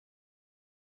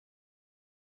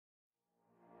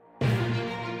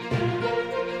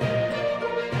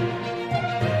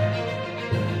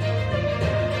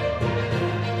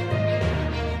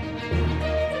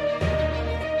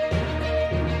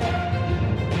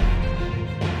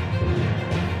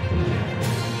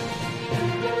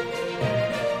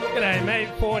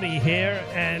40 here,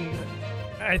 and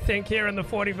I think here in the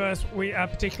 40verse we are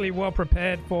particularly well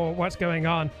prepared for what's going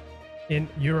on in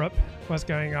Europe, what's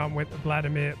going on with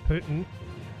Vladimir Putin,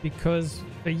 because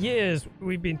for years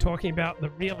we've been talking about the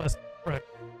realist approach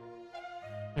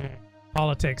to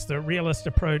politics, the realist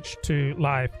approach to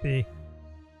life, the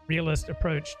realist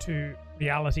approach to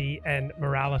reality and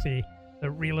morality, the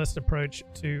realist approach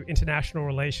to international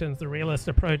relations, the realist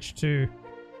approach to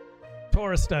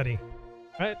Torah study,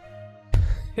 right?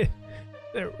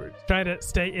 Trying to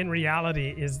stay in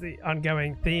reality is the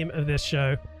ongoing theme of this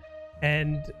show,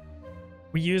 and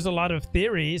we use a lot of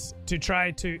theories to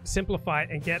try to simplify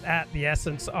and get at the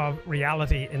essence of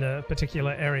reality in a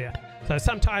particular area. So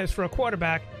sometimes for a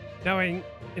quarterback, knowing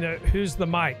who's the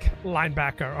Mike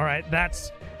linebacker, all right,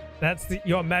 that's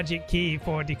your magic key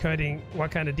for decoding what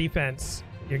kind of defense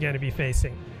you're going to be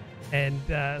facing.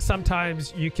 And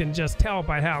sometimes you can just tell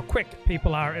by how quick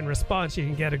people are in response. You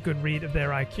can get a good read of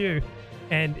their IQ.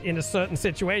 And in a certain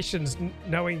situations,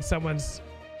 knowing someone's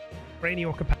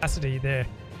cranial capacity, their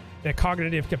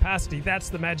cognitive capacity, that's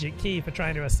the magic key for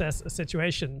trying to assess a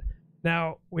situation.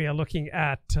 Now we are looking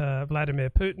at Vladimir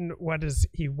Putin. What does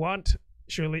he want?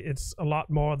 Surely it's a lot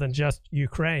more than just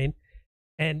Ukraine.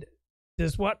 And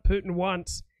does what Putin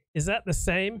wants, is that the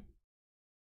same?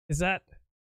 Is that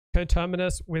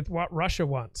coterminous with what Russia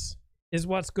wants? Is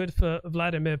what's good for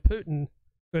Vladimir Putin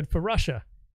good for Russia?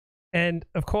 And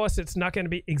of course, it's not going to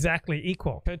be exactly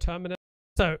equal. Coterminous.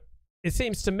 So it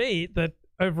seems to me that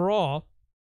overall,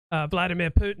 Vladimir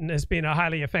Putin has been a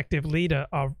highly effective leader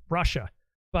of Russia,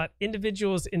 but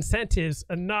individuals' incentives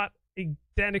are not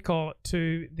identical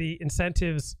to the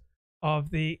incentives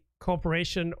of the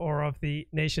corporation or of the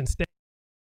nation state.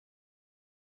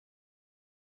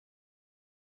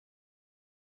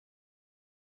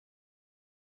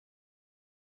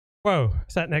 Whoa,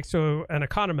 sat next to an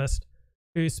economist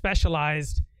who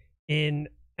specialized in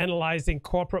analyzing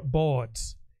corporate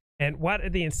boards and what are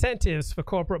the incentives for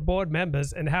corporate board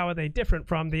members and how are they different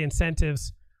from the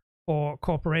incentives for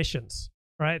corporations,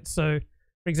 right? So,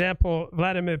 for example,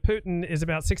 Vladimir Putin is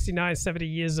about 69, 70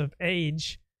 years of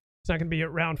age. He's not going to be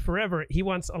around forever. He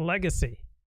wants a legacy.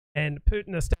 And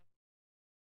Putin established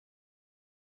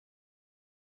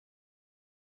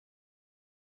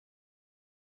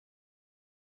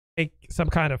make some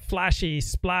kind of flashy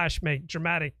splash, make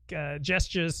dramatic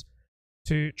gestures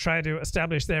to try to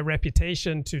establish their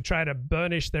reputation, to try to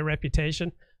burnish their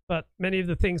reputation. But many of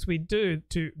the things we do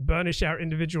to burnish our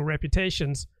individual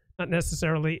reputations not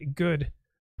necessarily good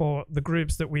for the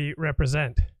groups that we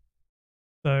represent.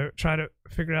 So try to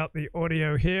figure out the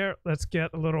audio here. Let's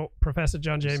get a little Professor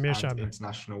John J. Mearsheimer.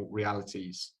 International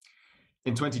realities.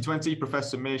 In 2020,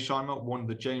 Professor Mearsheimer won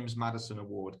the James Madison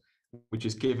Award, which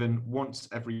is given once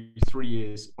every 3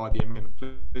 years by the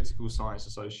American Political Science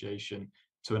Association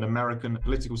to an American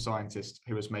political scientist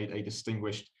who has made a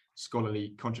distinguished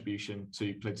scholarly contribution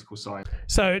to political science.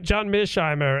 So John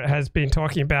Mearsheimer has been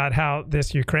talking about how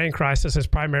this Ukraine crisis is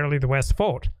primarily the West's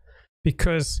fault,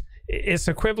 because it's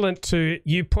equivalent to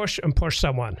you push and push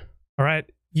someone, all right?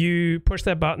 You push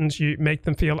their buttons, you make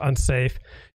them feel unsafe,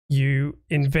 you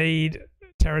invade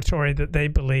territory that they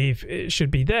believe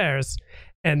should be theirs,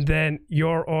 and then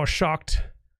you're all shocked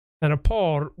and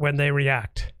appalled when they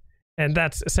react. And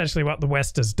that's essentially what the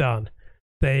West has done.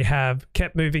 They have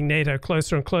kept moving NATO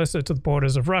closer and closer to the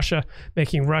borders of Russia,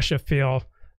 making Russia feel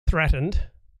threatened,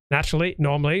 naturally,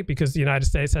 normally, because the United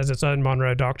States has its own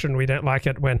Monroe Doctrine. We don't like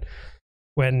it when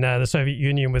the Soviet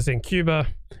Union was in Cuba.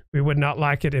 We would not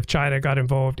like it if China got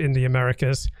involved in the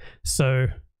Americas. So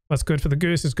what's good for the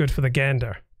goose is good for the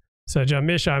gander. So John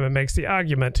Mearsheimer makes the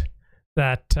argument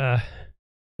that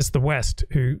it's the West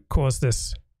who caused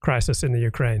this crisis in the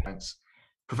Ukraine. Thanks.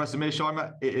 Professor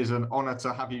Mearsheimer, it is an honor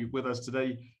to have you with us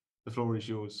today. The floor is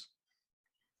yours.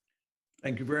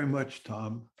 Thank you very much,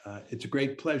 Tom. It's a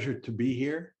great pleasure to be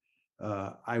here.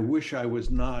 I wish I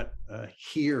was not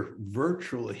here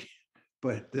virtually,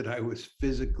 but that I was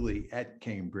physically at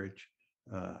Cambridge.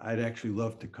 I'd actually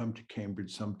love to come to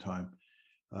Cambridge sometime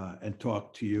and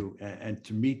talk to you and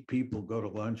to meet people, go to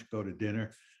lunch, go to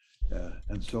dinner,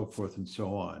 and so forth and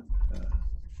so on.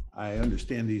 I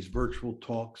understand these virtual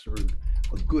talks are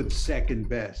a good second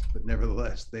best, but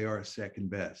nevertheless, they are a second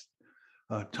best.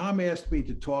 Tom asked me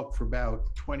to talk for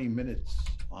about 20 minutes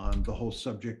on the whole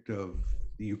subject of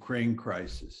the Ukraine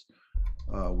crisis,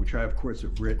 which I, of course,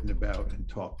 have written about and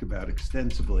talked about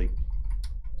extensively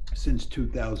since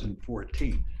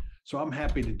 2014. So I'm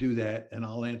happy to do that, and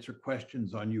I'll answer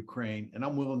questions on Ukraine, and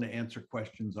I'm willing to answer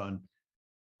questions on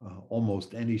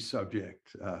almost any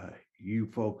subject you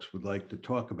folks would like to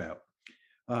talk about.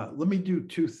 Let me do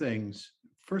two things.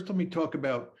 First, let me talk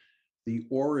about the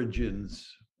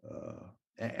origins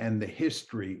and the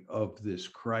history of this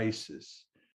crisis.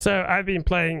 So I've been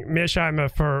playing Mearsheimer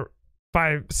for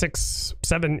 5, 6,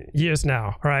 7 years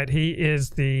now, right? He is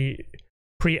the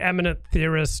preeminent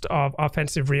theorist of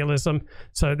offensive realism.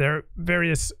 So there are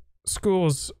various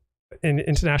schools in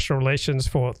international relations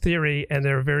for theory, and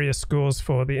there are various schools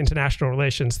for the international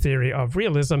relations theory of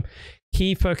realism.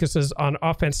 He focuses on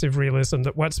offensive realism,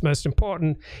 that what's most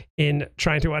important in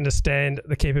trying to understand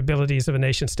the capabilities of a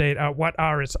nation state are what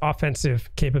are its offensive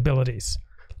capabilities.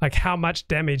 Like, how much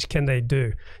damage can they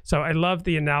do? So I love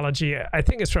the analogy. I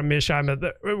think it's from Mearsheimer,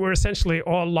 that we're essentially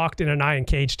all locked in an iron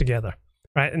cage together,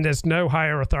 right? And there's no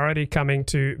higher authority coming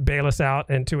to bail us out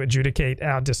and to adjudicate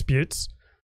our disputes,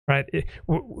 right?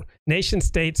 Nation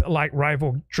states are like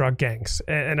rival drug gangs.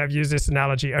 And I've used this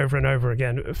analogy over and over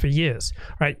again for years,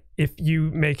 right? If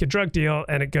you make a drug deal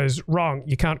and it goes wrong,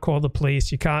 you can't call the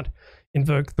police, you can't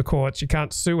invoke the courts, you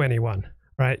can't sue anyone,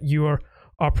 right? You are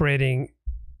operating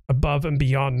above and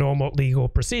beyond normal legal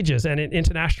procedures. And in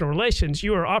international relations,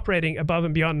 you are operating above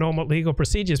and beyond normal legal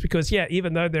procedures because, yeah,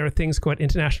 even though there are things called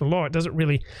international law, it doesn't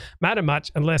really matter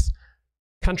much unless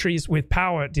countries with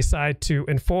power decide to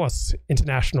enforce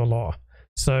international law.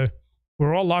 So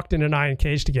we're all locked in an iron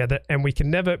cage together, and we can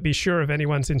never be sure of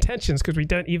anyone's intentions because we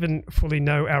don't even fully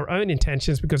know our own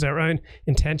intentions, because our own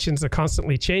intentions are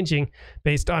constantly changing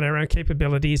based on our own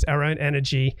capabilities, our own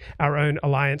energy, our own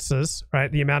alliances,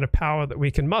 right? The amount of power that we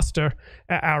can muster,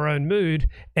 our own mood,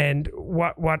 and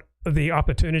what are the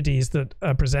opportunities that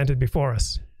are presented before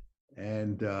us.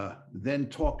 And then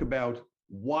talk about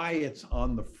why it's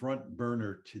on the front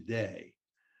burner today.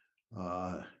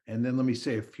 And then let me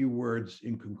say a few words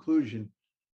in conclusion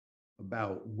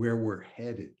about where we're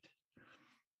headed.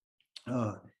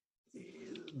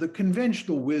 The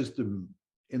conventional wisdom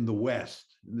in the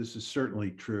West, and this is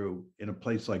certainly true in a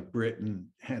place like Britain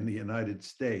and the United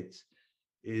States,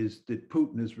 is that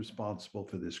Putin is responsible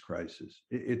for this crisis.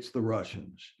 It's the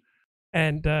Russians.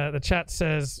 And the chat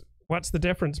says, what's the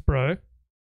difference, bro?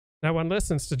 No one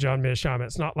listens to John Mearsheimer.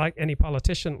 It's not like any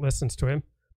politician listens to him.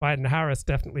 Biden and Harris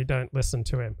definitely don't listen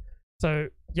to him. So,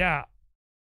 yeah,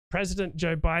 President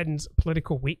Joe Biden's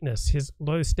political weakness, his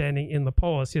low standing in the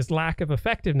polls, his lack of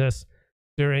effectiveness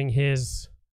during his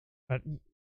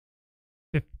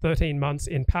 13 months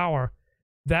in power,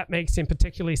 that makes him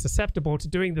particularly susceptible to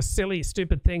doing the silly,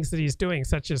 stupid things that he's doing,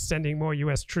 such as sending more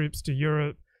US troops to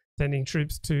Europe, sending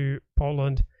troops to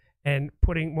Poland, and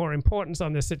putting more importance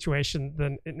on this situation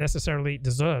than it necessarily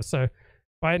deserves. So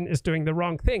Biden is doing the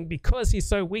wrong thing because he's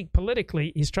so weak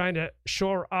politically. He's trying to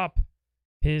shore up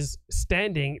his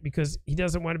standing because he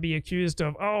doesn't want to be accused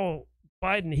of, oh,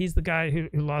 Biden, he's the guy who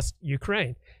lost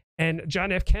Ukraine. And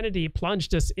John F. Kennedy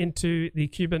plunged us into the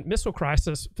Cuban Missile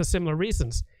Crisis for similar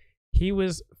reasons. He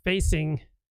was facing a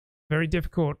very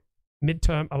difficult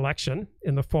midterm election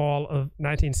in the fall of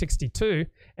 1962,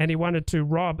 and he wanted to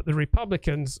rob the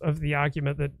Republicans of the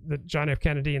argument that John F.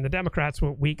 Kennedy and the Democrats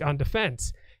were weak on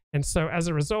defense. And so as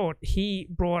a result, he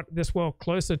brought this world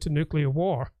closer to nuclear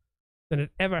war than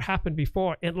it ever happened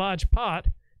before, in large part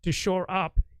to shore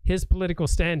up his political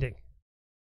standing,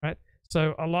 right?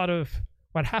 So a lot of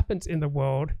what happens in the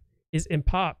world is in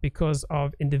part because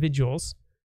of individuals,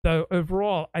 though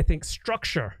overall, I think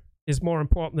structure is more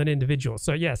important than individuals.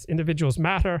 So yes, individuals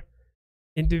matter.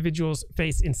 Individuals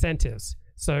face incentives.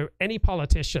 So any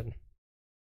politician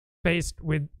faced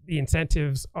with the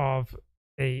incentives of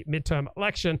a midterm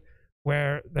election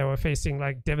where they were facing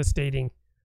like devastating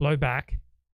blowback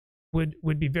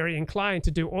would be very inclined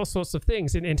to do all sorts of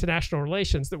things in international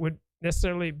relations that would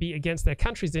necessarily be against their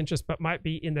country's interest, but might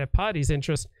be in their party's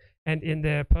interest and in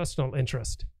their personal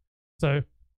interest. So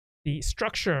the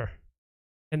structure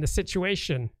and the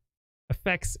situation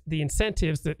affects the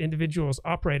incentives that individuals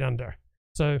operate under.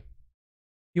 So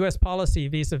US policy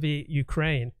vis-a-vis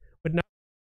Ukraine would not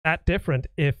be that different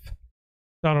if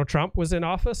Donald Trump was in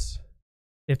office,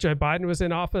 if Joe Biden was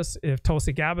in office, if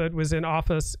Tulsi Gabbard was in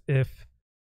office, if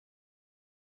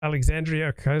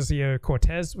Alexandria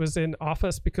Ocasio-Cortez was in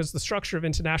office, because the structure of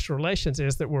international relations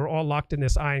is that we're all locked in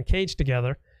this iron cage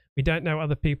together. We don't know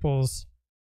other people's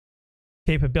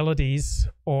capabilities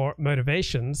or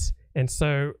motivations, and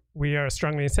so we are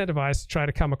strongly incentivized to try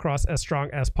to come across as strong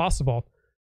as possible.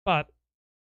 But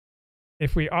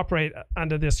if we operate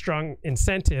under this strong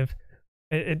incentive,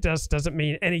 it doesn't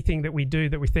mean anything that we do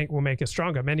that we think will make us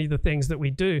stronger. Many of the things that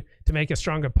we do to make us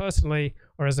stronger personally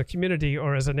or as a community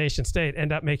or as a nation state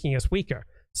end up making us weaker.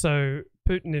 So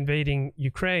Putin invading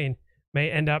Ukraine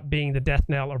may end up being the death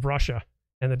knell of Russia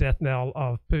and the death knell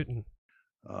of Putin.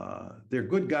 They're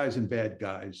good guys and bad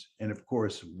guys. And of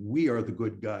course, we are the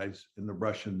good guys and the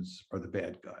Russians are the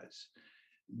bad guys.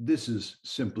 This is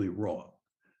simply wrong.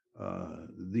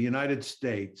 The United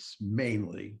States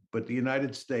mainly, but the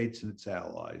United States and its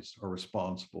allies are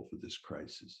responsible for this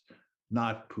crisis,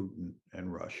 not Putin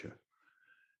and Russia.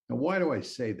 Now, why do I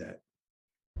say that?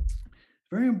 It's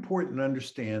very important to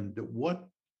understand that what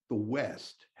the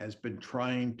West has been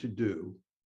trying to do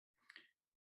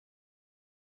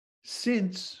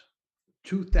since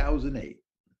 2008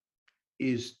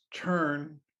 is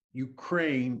turn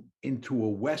Ukraine into a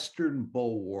Western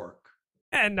bulwark.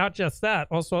 And not just that,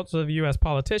 all sorts of US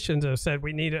politicians have said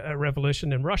we need a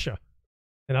revolution in Russia.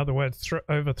 In other words,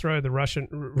 overthrow the Russian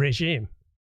regime.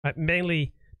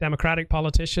 Mainly Democratic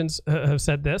politicians have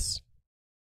said this.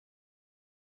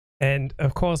 And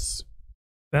of course,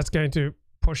 that's going to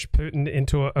push Putin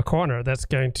into a corner. That's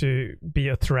going to be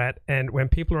a threat. And when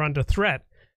people are under threat,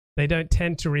 they don't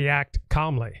tend to react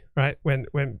calmly, right? When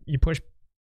you push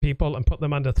people and put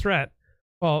them under threat,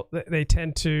 well, they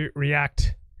tend to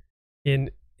react in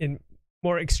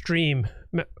more extreme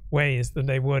ways than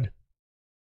they would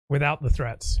without the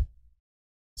threats.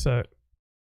 So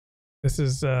this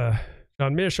is John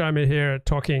Mearsheimer here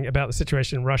talking about the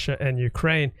situation in Russia and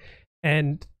Ukraine.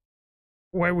 And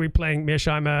why we're playing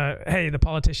Mearsheimer, hey, the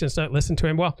politicians don't listen to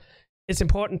him. Well, it's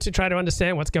important to try to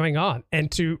understand what's going on.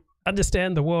 And to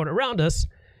understand the world around us,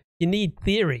 you need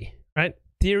theory, right?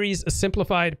 Theories are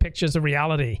simplified pictures of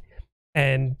reality.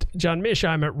 And John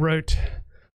Mearsheimer wrote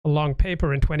a long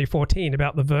paper in 2014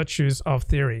 about the virtues of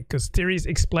theory, because theories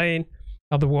explain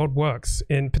how the world works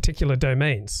in particular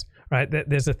domains, right?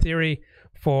 There's a theory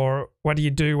for what do you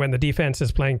do when the defense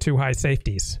is playing too high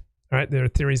safeties, right? There are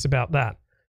theories about that.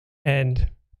 And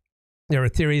there are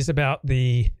theories about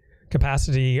the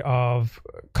capacity of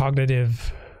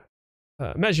cognitive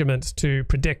measurements to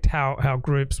predict how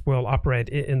groups will operate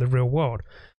in the real world.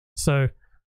 So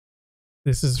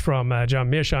this is from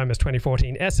John Mearsheimer's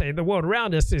 2014 essay. The world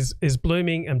around us is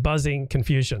blooming and buzzing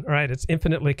confusion. All right, it's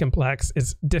infinitely complex.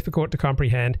 It's difficult to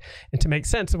comprehend. And to make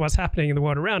sense of what's happening in the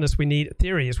world around us, we need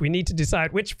theories. We need to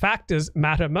decide which factors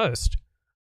matter most.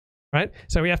 Right?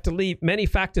 So we have to leave many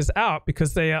factors out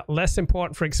because they are less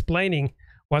important for explaining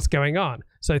what's going on.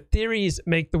 So theories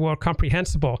make the world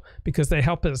comprehensible because they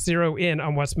help us zero in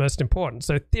on what's most important.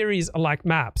 So theories are like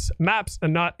maps. Maps are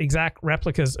not exact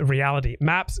replicas of reality.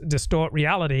 Maps distort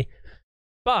reality,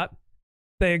 but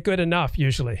they're good enough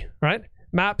usually, right?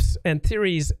 Maps and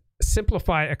theories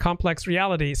simplify a complex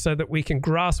reality so that we can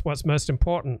grasp what's most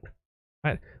important,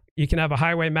 right? You can have a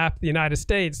highway map of the United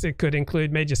States. It could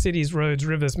include major cities, roads,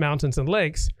 rivers, mountains, and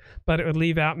lakes, but it would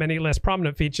leave out many less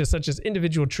prominent features such as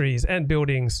individual trees and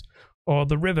buildings or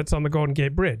the rivets on the Golden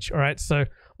Gate Bridge. All right. So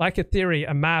like a theory,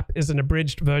 a map is an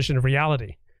abridged version of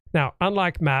reality. Now,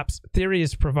 unlike maps,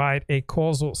 theories provide a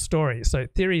causal story. So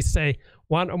theories say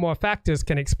one or more factors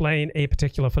can explain a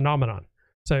particular phenomenon.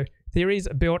 So theories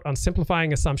are built on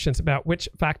simplifying assumptions about which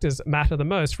factors matter the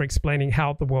most for explaining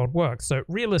how the world works. So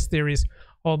realist theories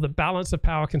hold the balance of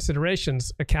power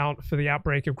considerations account for the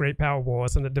outbreak of great power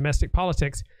wars and the domestic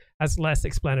politics as less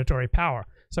explanatory power.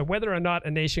 So whether or not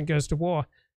a nation goes to war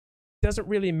doesn't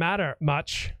really matter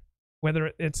much,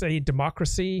 whether it's a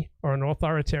democracy or an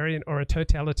authoritarian or a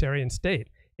totalitarian state.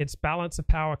 It's balance of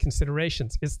power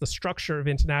considerations. It's the structure of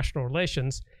international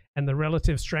relations and the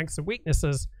relative strengths and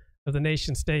weaknesses of the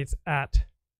nation states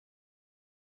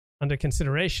under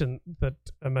consideration that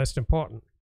are most important.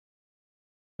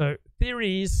 So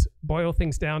theories boil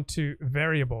things down to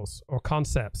variables or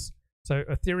concepts. So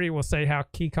a theory will say how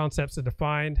key concepts are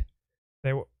defined.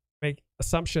 They will make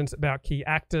assumptions about key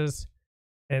actors,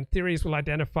 and theories will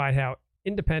identify how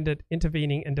independent,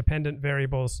 intervening, and dependent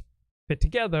variables fit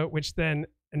together, which then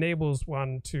enables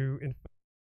one to infer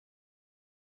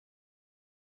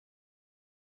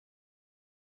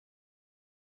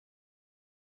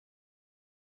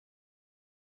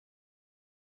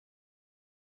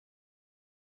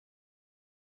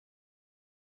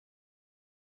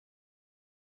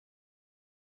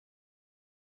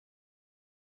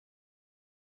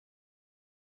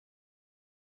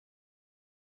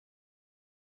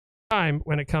time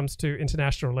when it comes to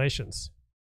international relations.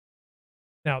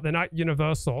 Now, they're not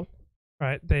universal,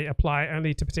 right? They apply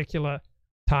only to particular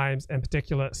times and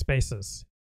particular spaces.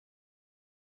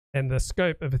 And the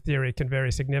scope of a theory can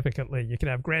vary significantly. You can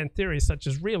have grand theories such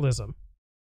as realism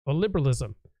or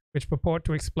liberalism, which purport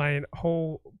to explain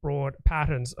whole broad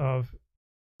patterns of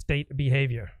state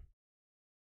behavior.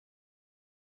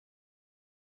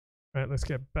 All right, let's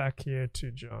get back here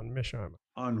to John Mearsheimer.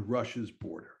 On Russia's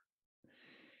border.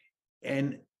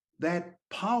 And that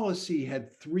policy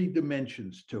had three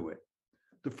dimensions to it.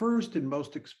 The first and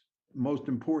most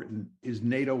important is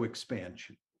NATO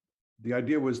expansion. The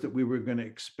idea was that we were going to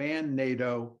expand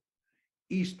NATO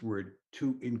eastward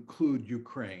to include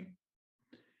Ukraine.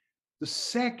 The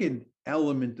second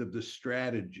element of the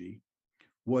strategy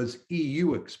was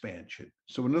EU expansion.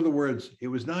 So in other words, it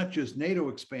was not just NATO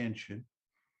expansion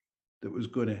that was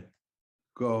going to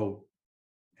go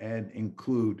and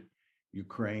include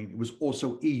Ukraine, it was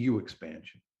also EU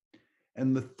expansion.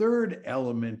 And the third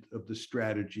element of the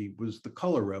strategy was the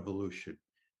color revolution.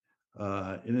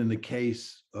 And in the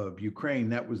case of Ukraine,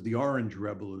 that was the Orange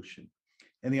Revolution.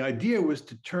 And the idea was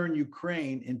to turn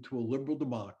Ukraine into a liberal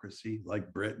democracy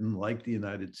like Britain, like the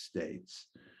United States.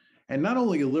 And not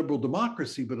only a liberal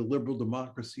democracy, but a liberal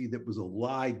democracy that was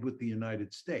allied with the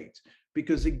United States.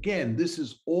 Because again, this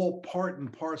is all part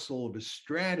and parcel of a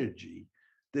strategy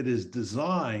that is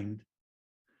designed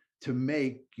to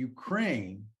make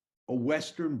Ukraine a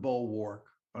Western bulwark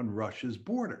on Russia's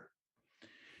border.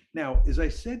 Now, as I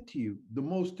said to you, the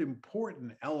most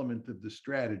important element of the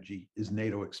strategy is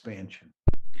NATO expansion.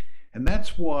 And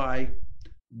that's why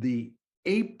the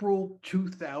April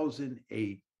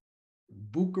 2008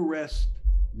 Bucharest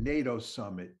NATO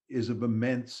summit is of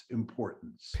immense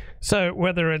importance. So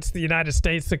whether it's the United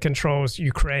States that controls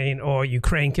Ukraine, or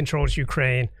Ukraine controls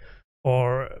Ukraine,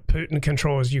 or Putin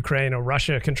controls Ukraine, or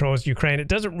Russia controls Ukraine, it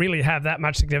doesn't really have that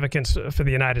much significance for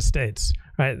the United States,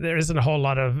 right? There isn't a whole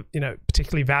lot of,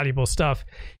 particularly valuable stuff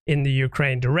in the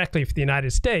Ukraine directly for the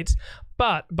United States.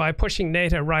 But by pushing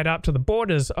NATO right up to the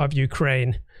borders of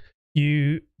Ukraine,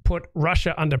 you put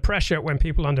Russia under pressure. When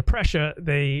people are under pressure,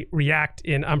 they react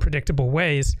in unpredictable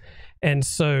ways. And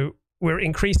so we're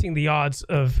increasing the odds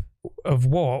of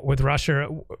war with Russia.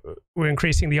 We're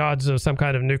increasing the odds of some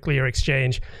kind of nuclear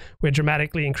exchange. We're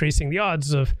dramatically increasing the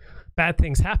odds of bad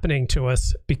things happening to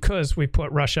us because we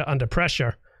put Russia under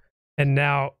pressure. And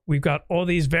now we've got all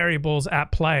these variables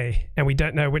at play, and we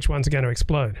don't know which one's going to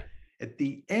explode. At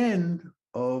the end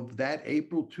of that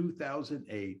April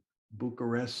 2008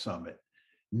 Bucharest summit,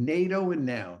 NATO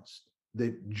announced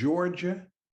that Georgia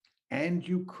and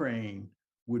Ukraine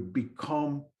would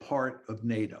become part of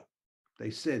NATO. They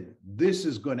said, this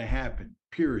is going to happen,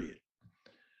 period.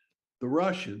 The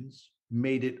Russians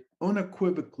made it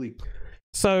unequivocally.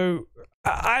 So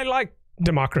I like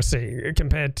democracy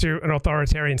compared to an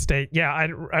authoritarian state. Yeah,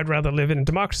 I'd rather live in a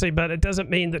democracy, but it doesn't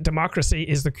mean that democracy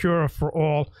is the cure for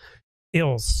all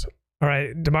ills. All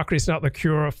right, democracy is not the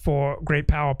cure for great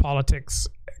power politics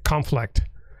conflict.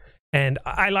 And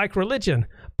I like religion,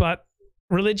 but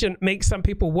religion makes some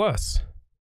people worse.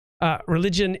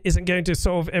 Religion isn't going to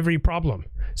solve every problem.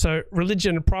 So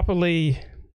religion properly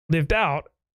lived out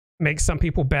makes some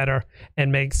people better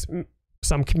and makes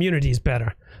some communities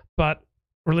better. But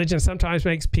religion sometimes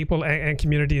makes people and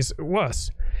communities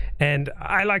worse. And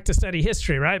I like to study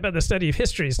history, right? But the study of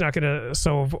history is not going to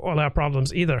solve all our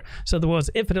problems either. So the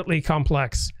world's infinitely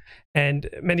complex. And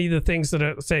many of the things that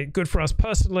are, say, good for us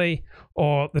personally,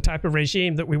 or the type of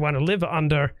regime that we want to live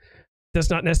under,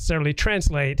 does not necessarily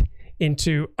translate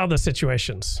into other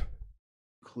situations.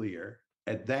 Clear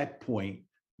at that point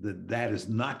that that is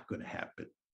not going to happen.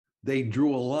 They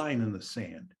drew a line in the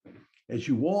sand. As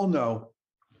you all know,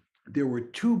 there were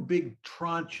two big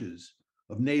tranches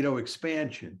of NATO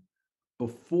expansion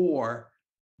before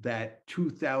that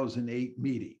 2008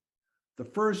 meeting. The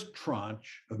first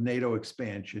tranche of NATO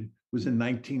expansion was in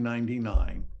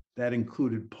 1999. That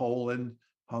included Poland,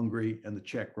 Hungary, and the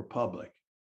Czech Republic.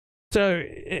 So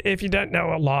if you don't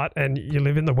know a lot and you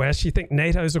live in the West, you think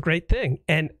NATO is a great thing.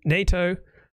 And NATO,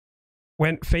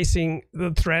 when facing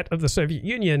the threat of the Soviet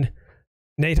Union,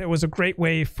 NATO was a great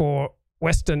way for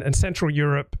Western and Central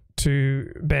Europe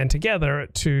to band together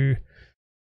to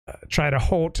try to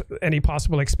halt any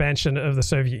possible expansion of the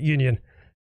Soviet Union.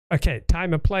 Okay,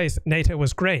 time and place, NATO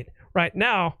was great. Right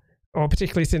now, or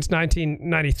particularly since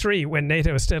 1993, when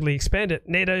NATO has steadily expanded,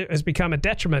 NATO has become a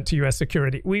detriment to US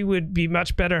security. We would be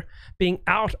much better being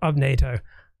out of NATO.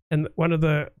 And one of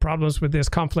the problems with this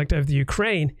conflict over the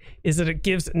Ukraine is that it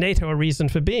gives NATO a reason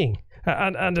for being.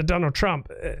 Under Donald Trump,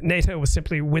 NATO was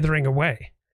simply withering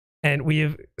away. And we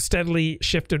have steadily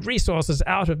shifted resources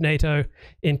out of NATO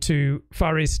into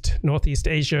Far East, Northeast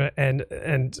Asia,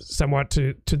 and somewhat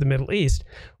to the Middle East.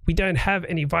 We don't have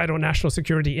any vital national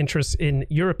security interests in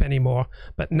Europe anymore,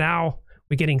 but now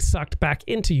we're getting sucked back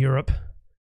into Europe,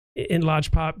 in large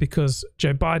part because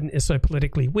Joe Biden is so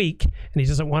politically weak and he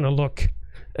doesn't want to look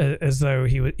as though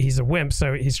he's a wimp.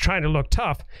 So he's trying to look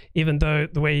tough, even though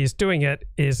the way he's doing it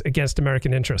is against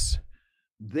American interests.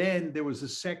 Then there was a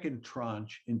second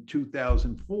tranche in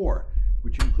 2004,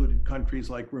 which included countries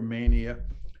like Romania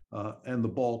and the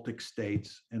Baltic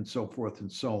states and so forth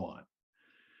and so on.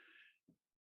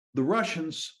 The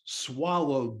Russians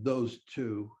swallowed those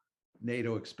two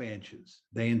NATO expansions.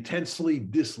 They intensely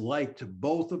disliked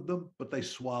both of them, but they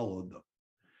swallowed them.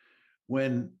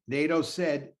 When NATO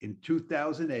said in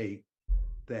 2008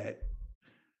 that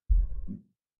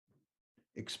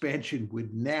expansion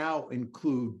would now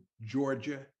include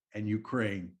Georgia and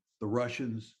Ukraine, the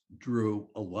Russians drew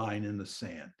a line in the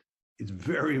sand. It's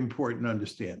very important to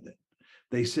understand that.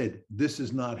 They said, this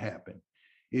is not happening.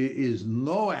 It is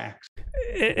no acts.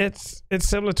 It's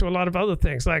similar to a lot of other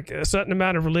things. Like a certain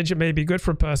amount of religion may be good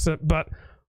for a person, but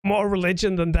more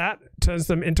religion than that turns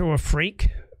them into a freak.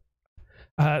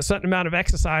 A certain amount of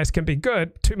exercise can be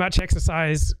good. Too much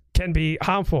exercise can be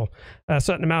harmful. A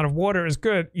certain amount of water is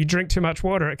good. You drink too much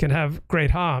water, it can have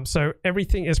great harm. So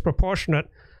everything is proportionate.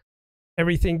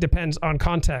 Everything depends on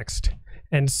context.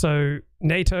 And so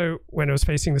NATO, when it was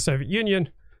facing the Soviet Union,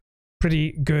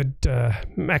 pretty good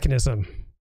mechanism.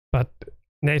 But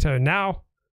NATO now,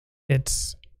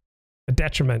 it's a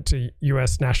detriment to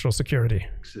U.S. national security.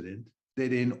 Accident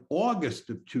that in August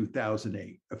of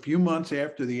 2008, a few months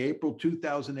after the April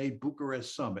 2008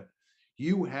 Bucharest summit,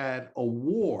 you had a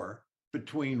war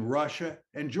between Russia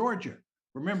and Georgia.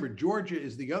 Remember, Georgia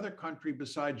is the other country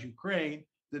besides Ukraine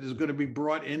that is going to be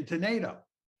brought into NATO.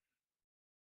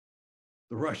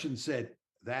 The Russians said,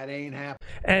 that ain't happening.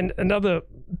 And another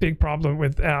big problem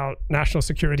with our national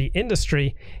security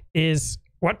industry is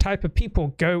what type of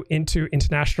people go into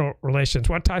international relations,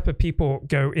 what type of people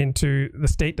go into the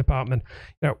State Department,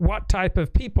 what type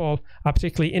of people are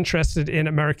particularly interested in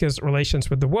America's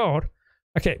relations with the world.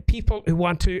 Okay, people who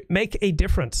want to make a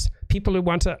difference, people who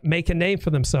want to make a name for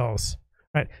themselves,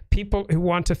 right? People who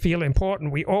want to feel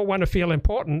important. We all want to feel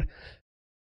important.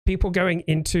 People going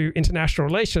into international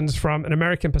relations from an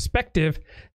American perspective,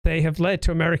 they have led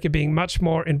to America being much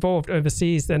more involved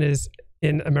overseas than is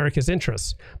in America's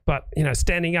interests. But,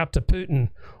 standing up to Putin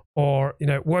or,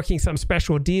 working some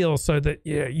special deal so that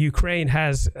Ukraine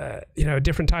has, a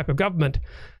different type of government,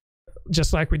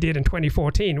 just like we did in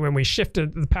 2014 when we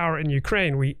shifted the power in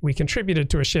Ukraine, we contributed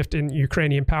to a shift in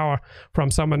Ukrainian power from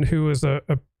someone who was a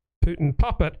Putin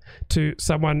puppet to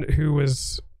someone who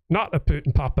was not a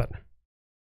Putin puppet.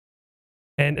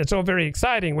 And it's all very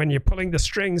exciting when you're pulling the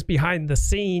strings behind the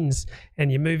scenes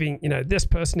and you're moving, this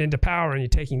person into power and you're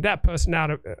taking that person out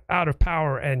of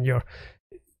power and you're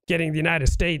getting the United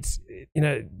States,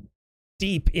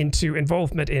 deep into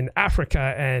involvement in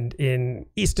Africa and in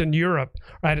Eastern Europe,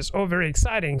 right? It's all very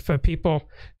exciting for people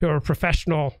who are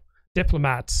professional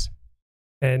diplomats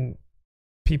and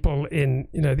people in,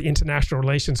 the international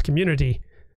relations community,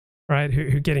 right?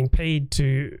 Who are getting paid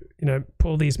to,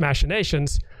 pull these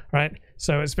machinations, right?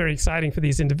 So it's very exciting for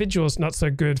these individuals, not so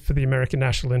good for the American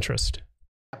national interest.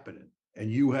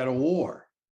 And you had a war.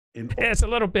 It's a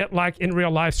little bit like in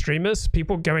real life streamers,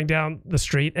 people going down the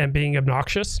street and being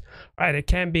obnoxious, right? It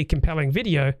can be compelling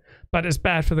video, but it's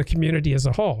bad for the community as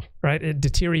a whole, right? It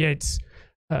deteriorates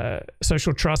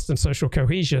social trust and social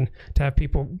cohesion to have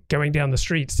people going down the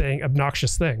street saying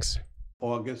obnoxious things.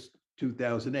 August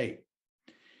 2008.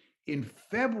 In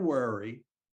February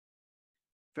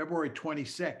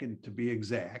 22nd to be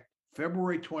exact,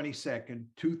 February 22nd,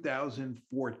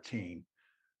 2014,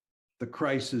 the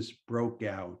crisis broke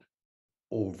out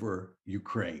over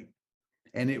Ukraine.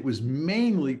 And it was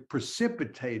mainly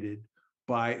precipitated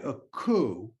by a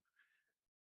coup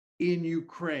in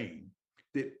Ukraine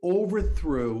that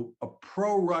overthrew a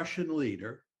pro-Russian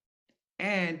leader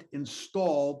and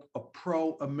installed a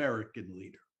pro-American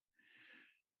leader.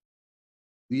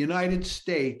 The United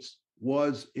States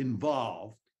was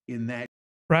involved in that.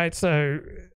 Right, so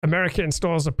America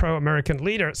installs a pro-American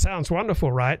leader. It sounds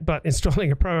wonderful, right? But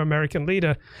installing a pro-American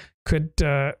leader could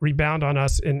rebound on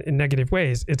us in negative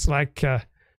ways. It's like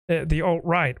the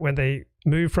alt-right, when they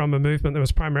moved from a movement that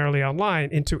was primarily online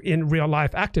into in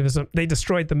real-life activism, they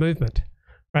destroyed the movement,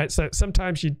 right? So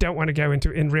sometimes you don't want to go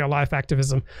into in real-life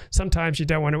activism. Sometimes you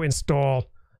don't want to install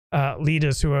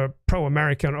leaders who are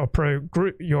pro-American or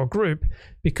your group,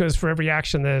 because for every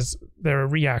action there are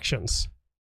reactions.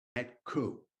 That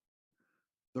coup,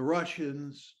 the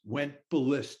Russians went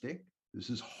ballistic. This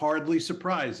is hardly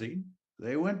surprising.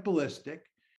 They went ballistic.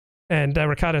 And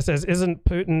Ricardo says, isn't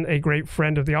Putin a great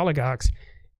friend of the oligarchs?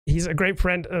 He's a great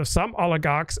friend of some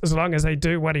oligarchs as long as they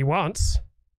do what he wants.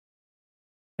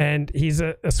 And he's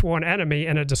a sworn enemy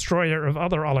and a destroyer of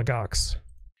other oligarchs.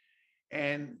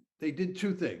 And they did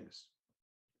two things.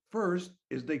 First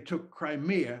is they took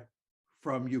Crimea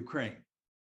from Ukraine.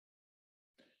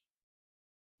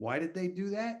 Why did they do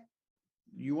that?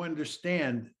 You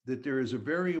understand that there is a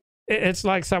very... It's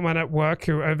like someone at work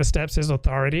who oversteps his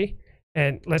authority,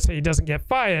 and let's say he doesn't get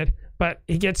fired, but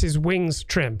he gets his wings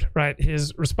trimmed, right?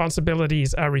 His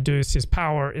responsibilities are reduced, his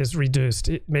power is reduced,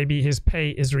 maybe his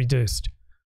pay is reduced.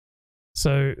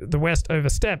 So the West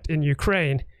overstepped in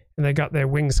Ukraine and they got their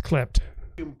wings clipped.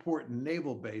 Important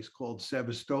naval base called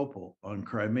Sevastopol on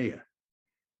Crimea.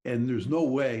 And there's no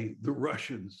way the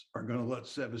Russians are going to let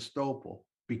Sevastopol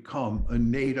become a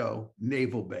NATO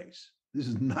naval base. This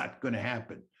is not going to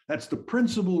happen. That's the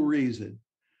principal reason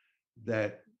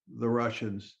that the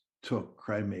Russians took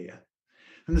Crimea.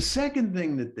 And the second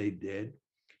thing that they did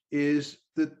is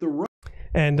that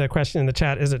And a question in the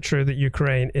chat, is it true that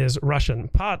Ukraine is Russian?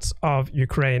 Parts of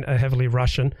Ukraine are heavily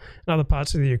Russian, and other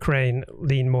parts of the Ukraine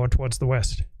lean more towards the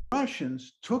West.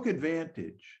 Russians took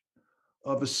advantage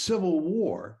of a civil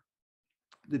war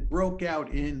that broke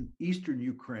out in eastern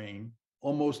Ukraine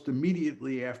almost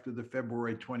immediately after the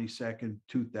February 22nd,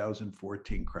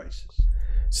 2014 crisis.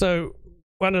 So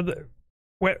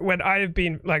when I have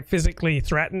been like physically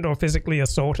threatened or physically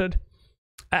assaulted,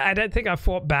 I don't think I've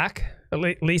fought back, at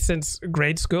least since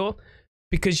grade school,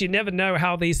 because you never know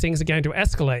how these things are going to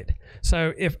escalate.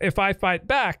 So if I fight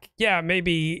back, yeah,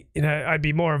 maybe, I'd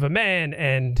be more of a man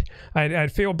and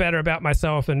I'd feel better about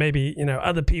myself, and maybe,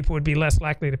 other people would be less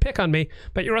likely to pick on me.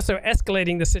 But you're also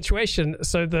escalating the situation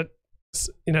so that,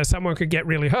 someone could get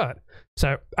really hurt.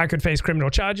 So I could face criminal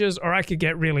charges or I could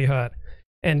get really hurt.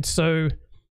 And so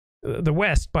the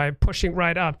West, by pushing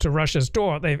right up to Russia's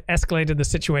door, they've escalated the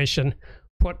situation,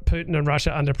 put Putin and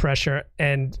Russia under pressure.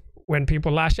 And when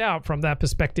people lash out from that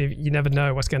perspective, you never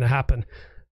know what's going to happen.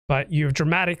 But you've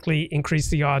dramatically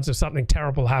increased the odds of something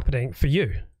terrible happening for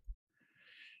you.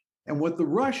 And what the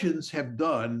Russians have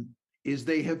done is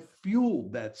they have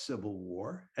fueled that civil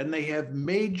war, and they have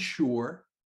made sure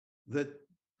that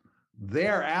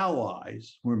their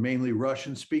allies, who are mainly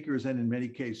Russian speakers and in many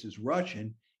cases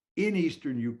Russian, in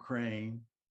eastern Ukraine,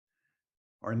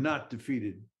 are not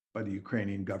defeated by the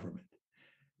Ukrainian government.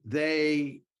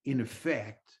 They, in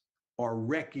effect, are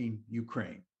wrecking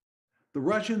Ukraine. The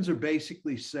Russians are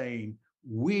basically saying,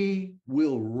 we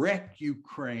will wreck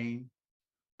Ukraine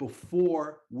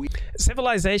before we...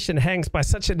 Civilization hangs by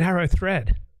such a narrow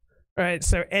thread. Right,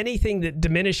 so anything that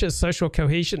diminishes social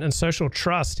cohesion and social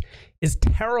trust is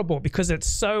terrible, because it's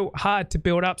so hard to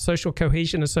build up social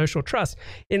cohesion and social trust.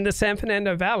 In the San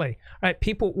Fernando Valley, right,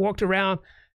 people walked around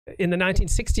in the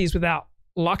 1960s without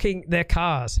locking their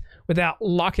cars, without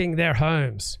locking their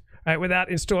homes, right, without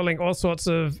installing all sorts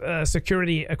of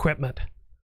security equipment,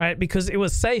 right, because it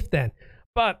was safe then.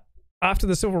 But after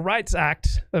the Civil Rights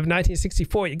Act of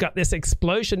 1964, you got this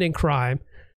explosion in crime.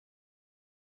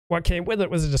 What came with it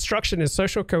was a destruction in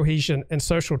social cohesion and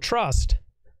social trust.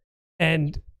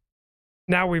 And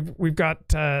now we've got,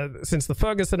 since the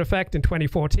Ferguson effect in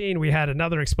 2014, we had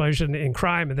another explosion in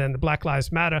crime, and then the Black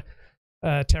Lives Matter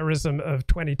terrorism of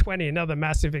 2020, another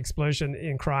massive explosion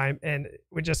in crime. And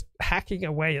we're just hacking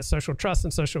away at social trust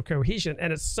and social cohesion,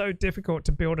 and it's so difficult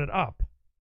to build it up.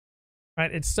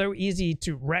 Right? It's so easy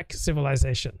to wreck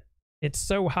civilization. It's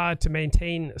so hard to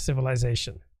maintain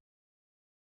civilization.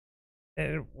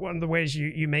 And one of the ways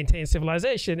you maintain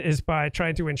civilization is by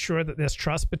trying to ensure that there's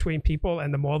trust between people,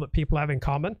 and the more that people have in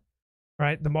common,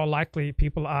 right, the more likely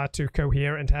people are to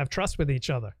cohere and to have trust with each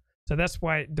other. So that's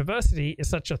why diversity is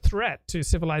such a threat to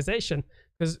civilization,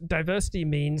 because diversity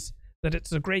means that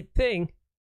it's a great thing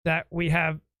that we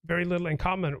have very little in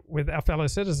common with our fellow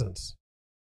citizens.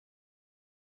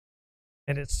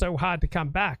 And it's so hard to come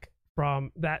back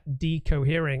from that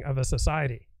decohering of a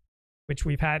society, which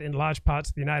we've had in large parts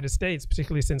of the United States,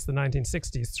 particularly since the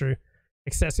 1960s, through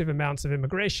excessive amounts of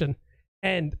immigration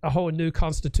and a whole new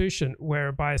constitution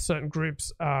whereby certain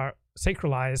groups are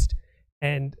sacralized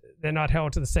and they're not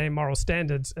held to the same moral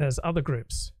standards as other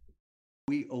groups.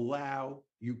 We allow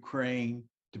Ukraine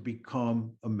to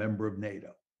become a member of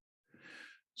NATO.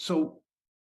 So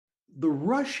the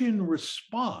Russian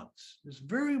response is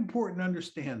very important to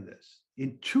understand this.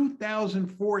 In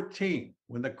 2014,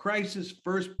 when the crisis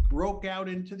first broke out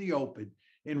into the open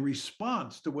in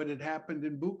response to what had happened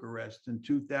in Bucharest in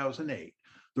 2008,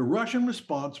 the Russian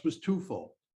response was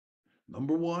twofold.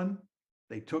 Number one,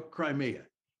 they took Crimea.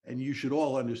 And you should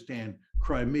all understand,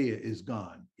 Crimea is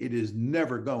gone. It is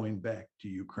never going back to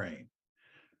Ukraine,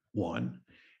 one.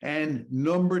 And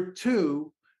number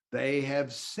two, they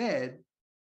have said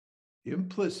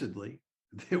implicitly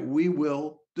that we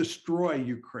will destroy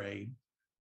Ukraine.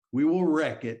 We will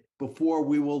wreck it before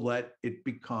we will let it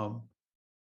become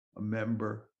a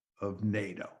member of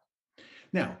NATO.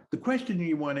 Now, the question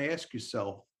you want to ask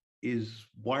yourself is,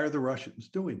 why are the Russians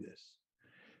doing this?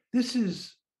 This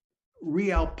is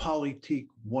Realpolitik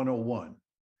 101.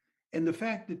 And the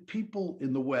fact that people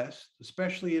in the West,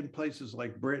 especially in places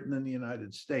like Britain and the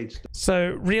United States.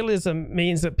 So realism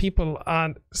means that people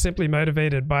aren't simply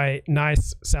motivated by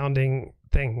nice sounding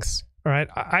things. All right.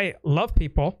 I love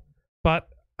people, but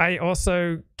I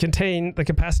also contain the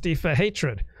capacity for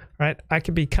hatred. Right. I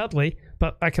can be cuddly,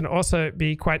 but I can also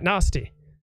be quite nasty.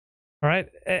 All right.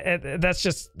 That's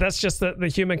just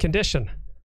the human condition.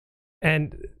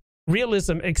 And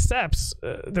realism accepts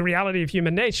the reality of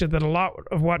human nature, that a lot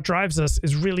of what drives us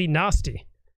is really nasty.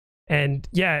 And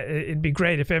yeah, it'd be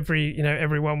great if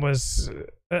everyone was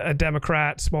a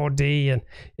Democrat, small d, and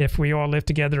if we all lived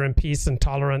together in peace and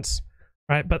tolerance,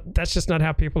 right? But that's just not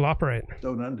how people operate.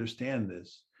 Don't understand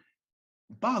this.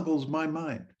 Boggles my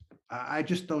mind. I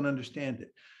just don't understand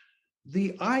it.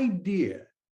 The idea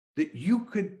that you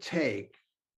could take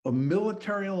a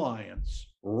military alliance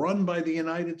run by the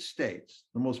United States,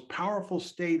 the most powerful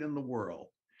state in the world,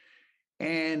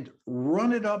 and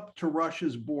run it up to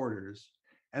Russia's borders,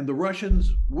 and the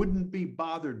Russians wouldn't be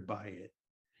bothered by it,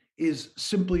 is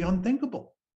simply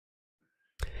unthinkable.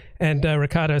 And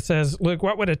Ricardo says, look,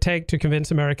 what would it take to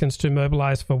convince Americans to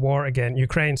mobilize for war again?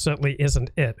 Ukraine certainly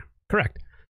isn't it. Correct.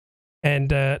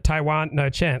 And Taiwan, no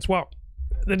chance. Well,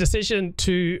 the decision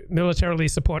to militarily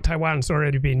support Taiwan has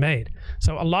already been made.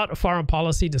 So a lot of foreign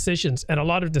policy decisions and a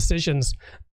lot of decisions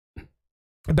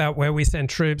about where we send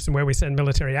troops and where we send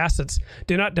military assets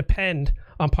do not depend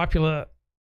on popular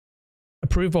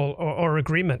approval or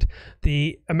agreement.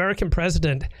 The American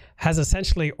president has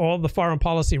essentially all the foreign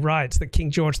policy rights that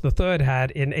King George III had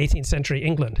in 18th century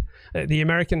England. The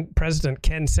American president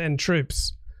can send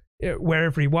troops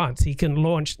wherever he wants. He can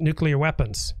launch nuclear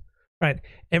weapons. Right.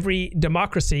 Every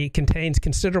democracy contains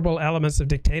considerable elements of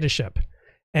dictatorship,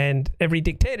 and every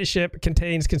dictatorship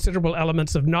contains considerable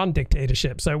elements of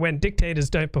non-dictatorship. So when dictators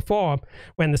don't perform,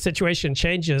 when the situation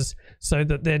changes so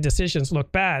that their decisions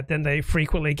look bad, then they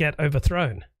frequently get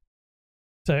overthrown.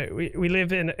 So we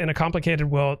live in a complicated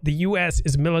world. The US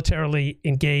is militarily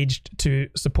engaged to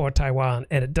support Taiwan,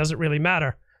 and it doesn't really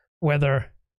matter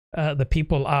whether the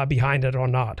people are behind it or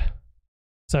not.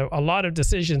 So a lot of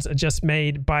decisions are just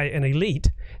made by an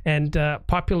elite, and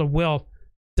popular will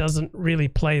doesn't really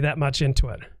play that much into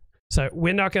it. So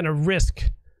we're not going to risk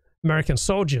American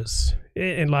soldiers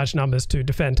in large numbers to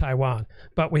defend Taiwan,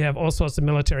 but we have all sorts of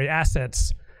military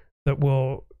assets that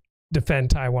will defend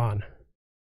Taiwan.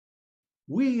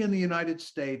 We in the United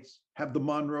States have the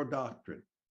Monroe Doctrine.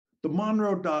 The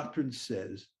Monroe Doctrine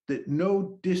says that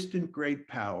no distant great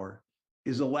power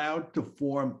is allowed to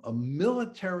form a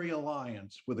military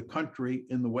alliance with a country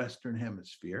in the Western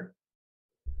Hemisphere,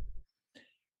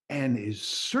 and is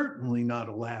certainly not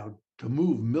allowed to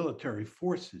move military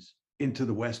forces into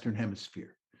the Western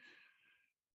Hemisphere.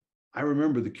 I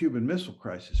remember the Cuban Missile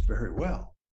Crisis very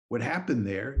well. What happened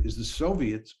there is the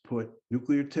Soviets put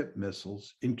nuclear-tipped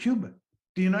missiles in Cuba.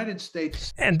 The United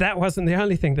States... And that wasn't the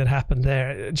only thing that happened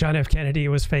there. John F. Kennedy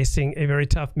was facing a very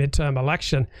tough midterm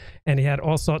election, and he had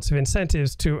all sorts of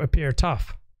incentives to appear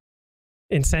tough.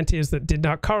 Incentives that did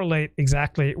not correlate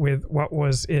exactly with what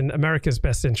was in America's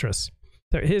best interests.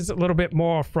 So here's a little bit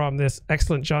more from this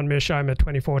excellent John Mearsheimer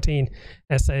 2014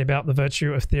 essay about the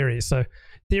virtue of theories. So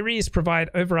theories provide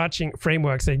overarching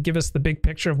frameworks. They give us the big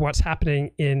picture of what's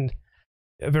happening in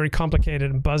a very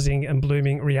complicated and buzzing and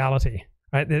blooming reality.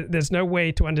 Right? There's no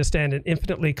way to understand an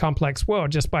infinitely complex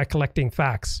world just by collecting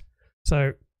facts.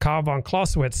 So Karl von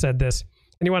Clausewitz said this: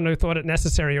 anyone who thought it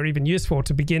necessary or even useful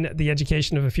to begin the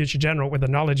education of a future general with a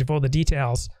knowledge of all the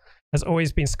details has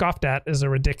always been scoffed at as a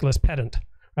ridiculous pedant.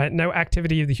 Right? No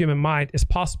activity of the human mind is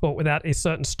possible without a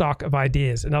certain stock of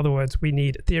ideas. In other words, we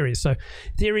need theories. So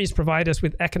theories provide us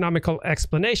with economical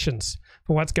explanations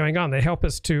for what's going on. They help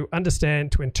us to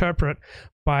understand, to interpret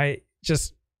by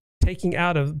just taking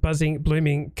out of buzzing,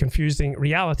 blooming, confusing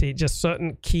reality just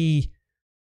certain key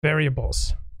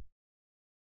variables.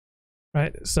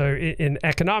 Right? So in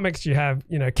economics, you have,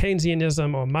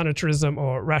 Keynesianism or monetarism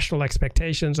or rational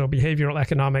expectations or behavioral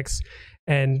economics,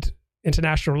 and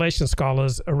international relations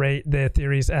scholars array their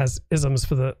theories as isms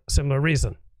for the similar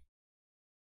reason.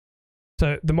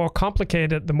 So the more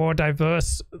complicated, the more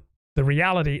diverse the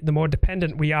reality, the more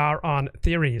dependent we are on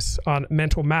theories, on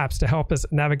mental maps to help us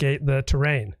navigate the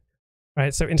terrain.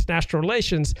 Right? So international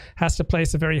relations has to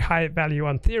place a very high value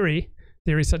on theories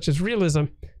such as realism,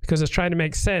 because it's trying to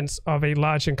make sense of a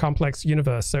large and complex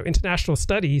universe. So international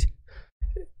studies,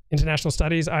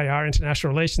 IR,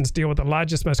 international relations, deal with the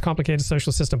largest, most complicated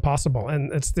social system possible.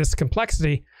 And it's this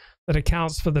complexity that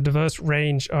accounts for the diverse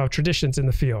range of traditions in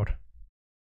the field.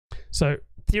 So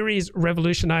theories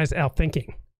revolutionize our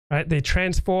thinking, right? They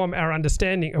transform our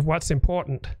understanding of what's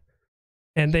important.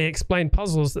 and they explained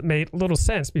puzzles that made little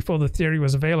sense before the theory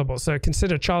was available. So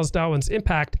consider Charles Darwin's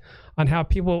impact on how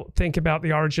people think about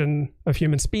the origin of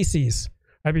human species.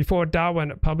 Right before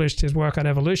Darwin published his work on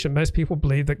evolution, most people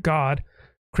believed that God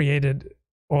created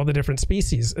all the different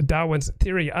species. Darwin's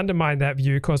theory undermined that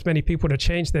view, caused many people to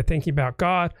change their thinking about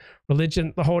God,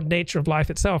 religion, the whole nature of life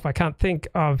itself. I can't think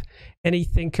of any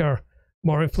thinker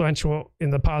more influential in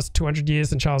the past 200 years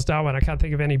than Charles Darwin. I can't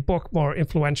think of any book more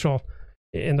influential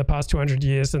in the past 200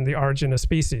 years than The Origin of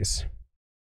Species.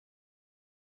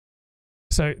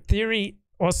 So theory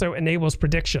also enables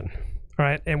prediction,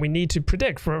 right? And we need to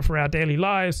predict for our daily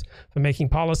lives, for making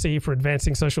policy, for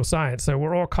advancing social science. So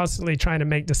we're all constantly trying to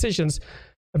make decisions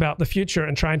about the future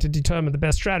and trying to determine the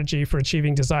best strategy for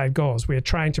achieving desired goals. We are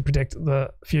trying to predict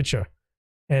the future.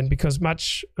 And because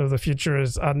much of the future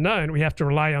is unknown, we have to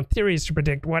rely on theories to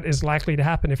predict what is likely to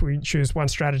happen if we choose one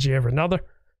strategy over another.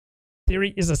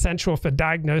 Theory is essential for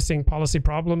diagnosing policy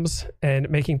problems and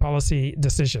making policy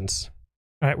decisions.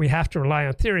 All right, we have to rely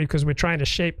on theory because we're trying to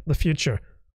shape the future.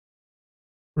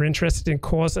 We're interested in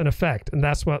cause and effect, and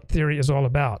that's what theory is all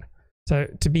about. So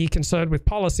to be concerned with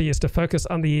policy is to focus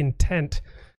on the intent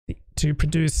to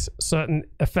produce certain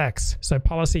effects. So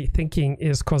policy thinking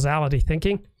is causality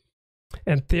thinking.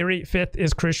 And theory, fifth,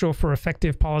 is crucial for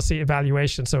effective policy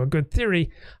evaluation. So a good theory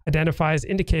identifies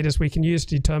indicators we can use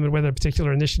to determine whether a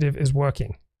particular initiative is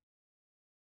working.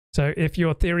 So if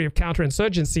your theory of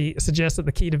counterinsurgency suggests that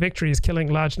the key to victory is killing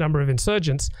a large number of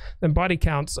insurgents, then body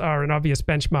counts are an obvious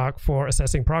benchmark for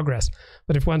assessing progress.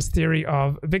 But if one's theory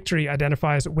of victory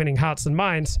identifies winning hearts and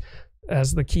minds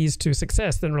as the keys to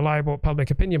success, then reliable public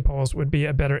opinion polls would be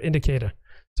a better indicator.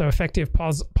 So effective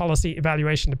policy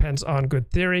evaluation depends on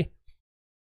good theory.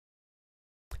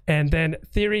 And then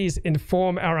theories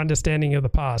inform our understanding of the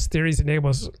past. Theories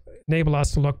enable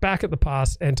us to look back at the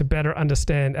past and to better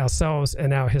understand ourselves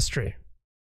and our history.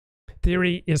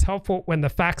 Theory is helpful when the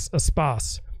facts are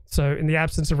sparse. So in the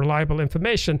absence of reliable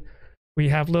information, we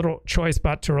have little choice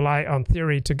but to rely on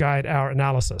theory to guide our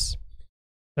analysis.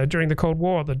 So during the Cold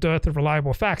War, the dearth of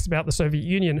reliable facts about the Soviet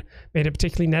Union made it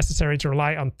particularly necessary to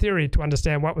rely on theory to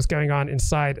understand what was going on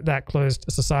inside that closed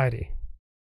society.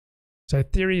 So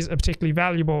theories are particularly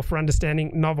valuable for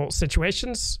understanding novel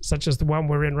situations, such as the one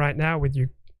we're in right now with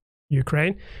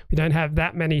Ukraine. We don't have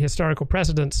that many historical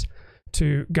precedents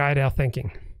to guide our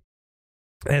thinking.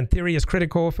 And theory is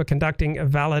critical for conducting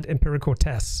valid empirical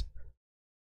tests.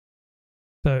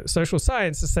 So social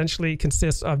science essentially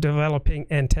consists of developing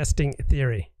and testing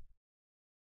theory.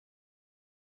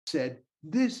 Said,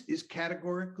 this is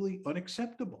categorically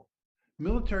unacceptable.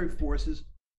 Military forces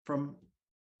from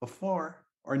afar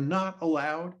are not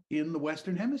allowed in the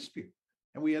Western Hemisphere.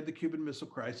 And we had the Cuban Missile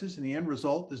Crisis, and the end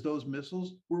result is those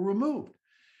missiles were removed.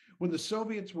 When the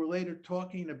Soviets were later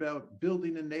talking about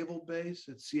building a naval base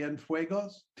at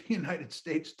Cienfuegos, the United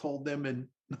States told them in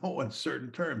no uncertain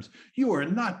terms, you are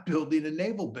not building a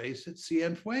naval base at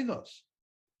Cienfuegos.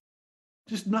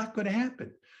 Just not going to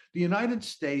happen. The United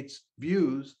States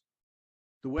views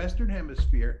the Western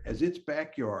Hemisphere as its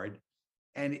backyard,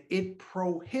 and it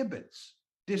prohibits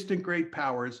distant great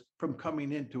powers from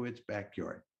coming into its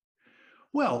backyard.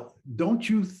 Well, don't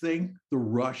you think the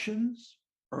Russians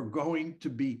are going to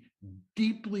be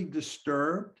deeply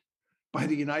disturbed by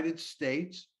the United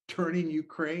States turning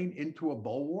Ukraine into a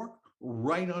bulwark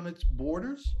right on its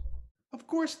borders? Of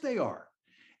course they are.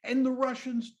 And the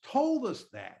Russians told us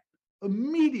that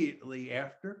immediately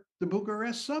after the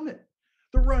Bucharest summit.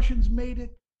 The Russians made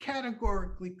it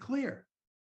categorically clear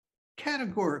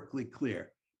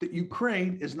that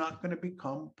Ukraine is not going to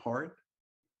become part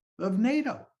of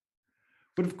NATO.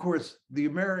 But of course, the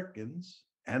Americans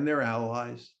and their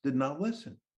allies did not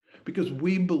listen, because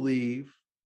we believe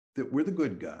that we're the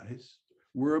good guys.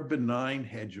 We're a benign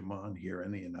hegemon here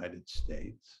in the United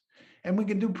States, and we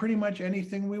can do pretty much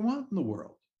anything we want in the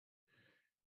world.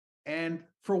 And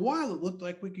for a while, it looked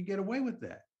like we could get away with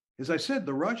that. As I said,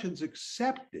 the Russians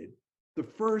accepted the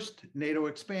first NATO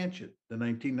expansion, the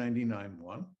 1999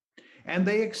 one, and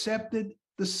they accepted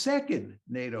the second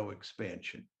NATO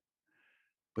expansion.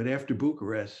 But after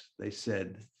Bucharest, they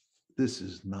said, this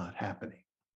is not happening.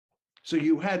 So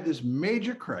you had this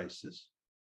major crisis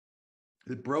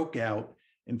that broke out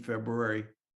in February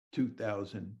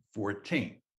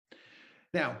 2014.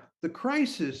 Now, the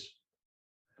crisis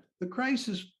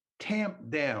tamped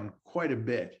down quite a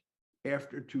bit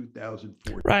after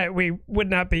 2014. Right. We would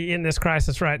not be in this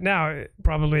crisis right now,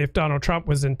 probably, if Donald Trump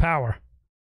was in power.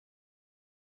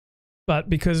 But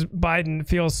because Biden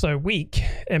feels so weak,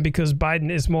 and because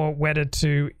Biden is more wedded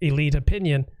to elite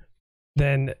opinion,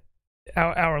 then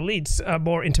our elites are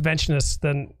more interventionists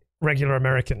than regular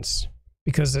Americans.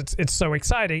 because it's so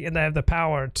exciting and they have the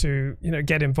power to, you know,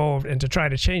 get involved and to try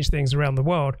to change things around the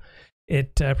world.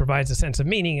 It provides a sense of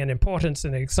meaning and importance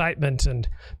and excitement, and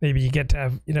maybe you get to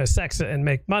have, you know, sex and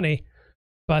make money,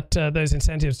 but those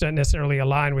incentives don't necessarily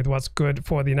align with what's good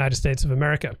for the United States of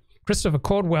America. Christopher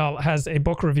Caldwell has a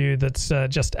book review that's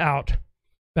just out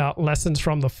about lessons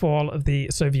from the fall of the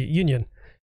Soviet Union.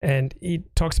 And he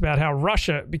talks about how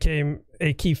Russia became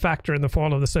a key factor in the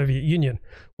fall of the Soviet Union.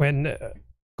 When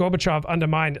Gorbachev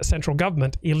undermined central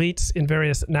government, elites in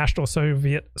various national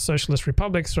Soviet socialist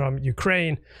republics, from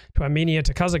Ukraine to Armenia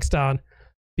to Kazakhstan,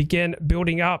 began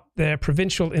building up their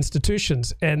provincial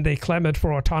institutions, and they clamored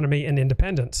for autonomy and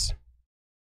independence.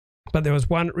 But there was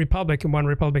one republic, and one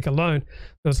republic alone,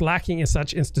 that was lacking in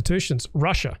such institutions: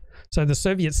 Russia. So the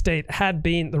Soviet state had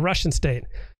been the Russian state.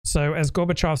 So as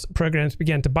Gorbachev's programs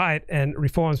began to bite and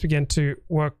reforms began to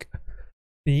work,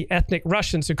 the ethnic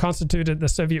Russians who constituted the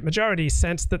Soviet majority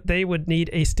sensed that they would need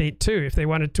a state too if they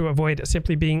wanted to avoid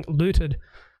simply being looted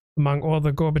among all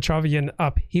the Gorbachevian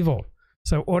upheaval.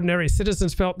 So ordinary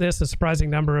citizens felt this. A surprising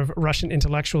number of Russian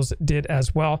intellectuals did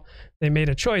as well. They made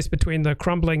a choice between the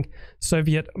crumbling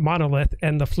Soviet monolith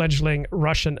and the fledgling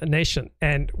Russian nation.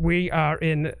 And we are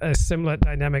in a similar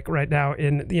dynamic right now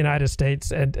in the United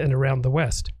States and around the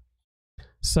West.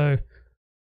 So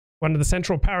one of the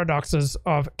central paradoxes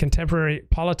of contemporary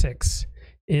politics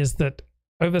is that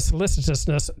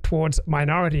over-solicitousness towards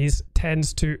minorities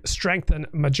tends to strengthen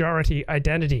majority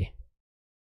identity,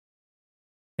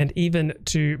 and even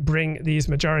to bring these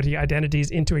majority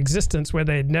identities into existence where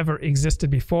they had never existed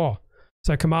before.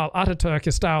 So Kemal Ataturk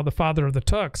is styled the father of the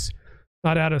Turks,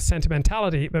 not out of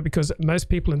sentimentality, but because most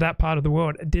people in that part of the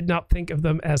world did not think of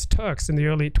them as Turks in the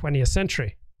early 20th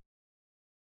century.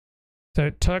 So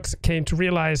Turks came to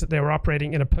realize that they were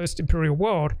operating in a post-imperial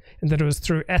world, and that it was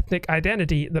through ethnic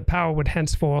identity that power would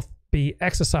henceforth be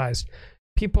exercised.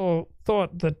 People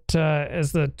thought that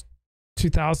as the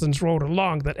 2000s rolled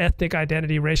along, that ethnic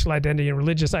identity, racial identity, and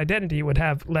religious identity would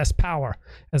have less power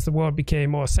as the world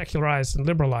became more secularized and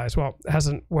liberalized. Well, it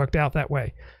hasn't worked out that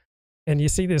way. And you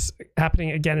see this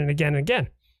happening again and again and again.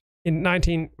 In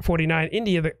 1949,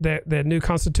 India, their new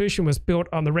constitution was built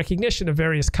on the recognition of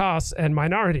various castes and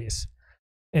minorities.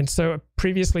 And so a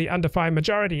previously undefined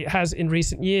majority has in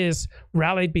recent years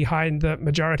rallied behind the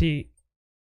majority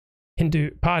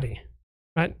Hindu party,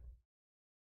 right?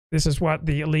 This is what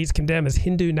the elites condemn as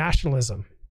Hindu nationalism.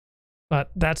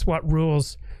 But that's what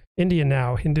rules India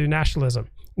now, Hindu nationalism.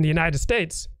 In the United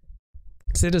States,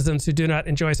 citizens who do not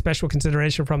enjoy special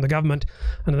consideration from the government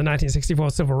under the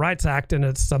 1964 Civil Rights Act and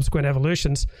its subsequent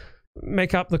evolutions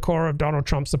make up the core of Donald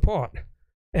Trump's support.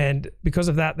 And because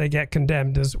of that, they get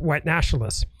condemned as white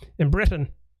nationalists. In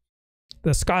Britain,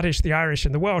 the Scottish, the Irish,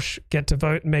 and the Welsh get to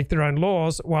vote and make their own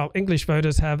laws, while English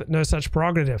voters have no such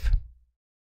prerogative.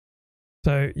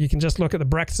 So you can just look at the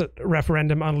Brexit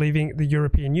referendum on leaving the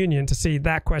European Union to see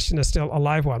that question is still a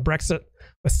live one. Brexit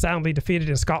was soundly defeated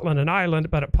in Scotland and Ireland,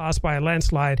 but it passed by a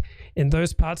landslide in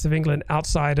those parts of England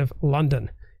outside of London.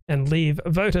 And Leave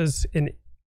voters in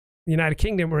the United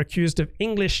Kingdom were accused of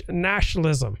English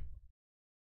nationalism.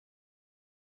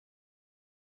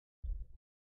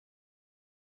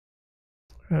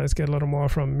 Let's get a little more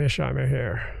from Mearsheimer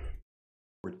here.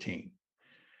 14.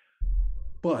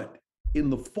 But in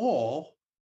the fall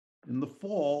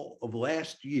of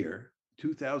last year,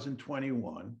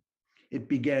 2021, it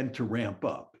began to ramp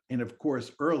up. And of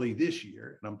course, early this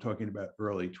year, and I'm talking about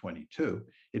early 22,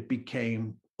 it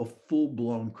became a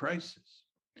full-blown crisis.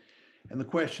 And the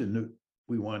question that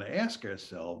we want to ask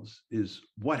ourselves is,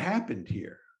 what happened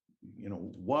here? You know,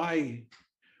 why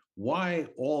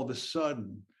all of a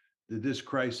sudden did this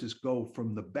crisis go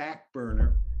from the back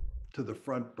burner to the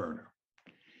front burner?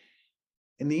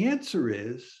 And the answer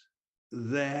is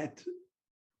that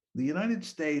the United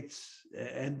States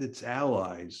and its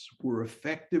allies were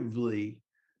effectively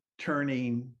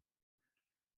turning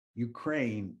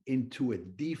Ukraine into a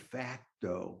de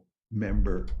facto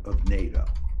member of NATO.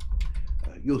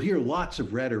 You'll hear lots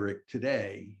of rhetoric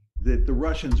today that the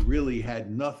Russians really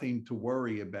had nothing to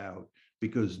worry about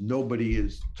because nobody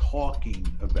is talking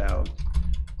about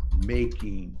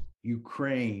making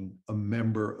Ukraine a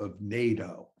member of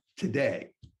NATO today.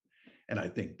 And I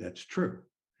think that's true.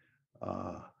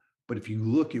 But if you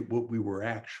look at what we were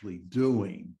actually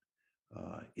doing,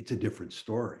 it's a different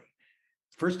story.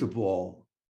 First of all,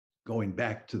 going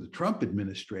back to the Trump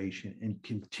administration and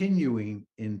continuing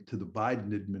into the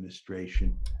Biden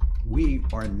administration, we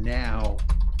are now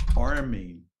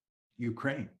arming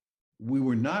Ukraine. We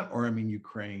were not arming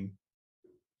Ukraine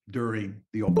during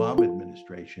the Obama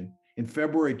administration, in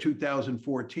February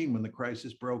 2014 when the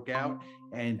crisis broke out.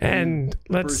 And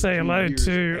let's say hello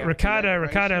to Ricardo.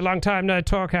 Ricardo, long time no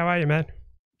talk. How are you, man?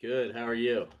 Good. How are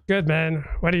you? Good, man.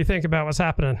 What do you think about what's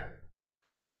happening?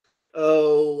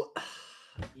 Oh,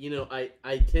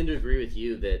 I tend to agree with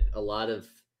you that a lot of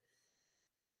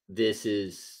this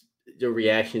is the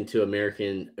reaction to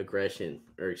American aggression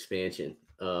or expansion.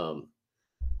 The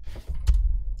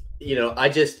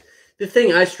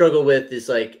thing I struggle with is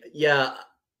like, yeah,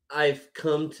 I've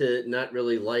come to not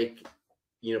really like,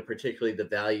 particularly the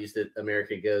values that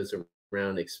America goes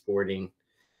around exporting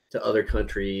to other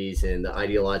countries and the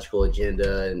ideological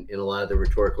agenda and a lot of the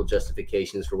rhetorical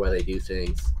justifications for why they do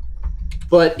things.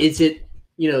 But is it,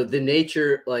 the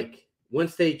nature, like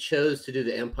once they chose to do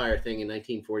the empire thing in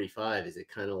 1945, is it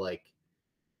kind of like,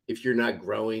 if you're not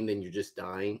growing, then you're just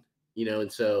dying,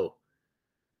 and so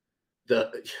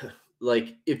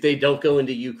like if they don't go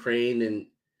into Ukraine, then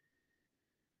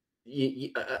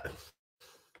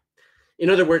in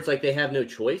other words, like they have no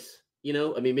choice,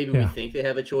 I mean, maybe we think they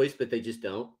have a choice, but they just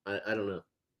don't. I don't know.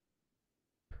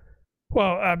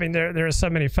 Well, I mean, there are so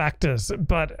many factors,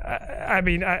 but I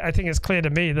mean, I think it's clear to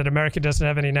me that America doesn't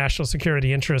have any national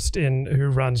security interest in who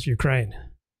runs Ukraine.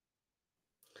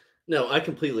 No, I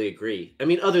completely agree. I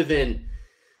mean, other than,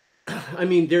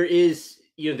 there is,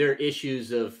 there are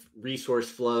issues of resource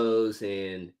flows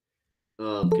and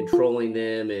controlling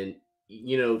them, and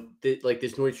like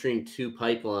this Nord Stream 2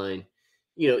 pipeline.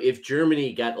 If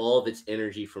Germany got all of its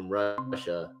energy from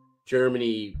Russia,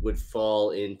 Germany would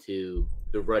fall into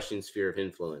the Russian sphere of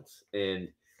influence, and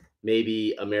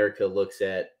maybe America looks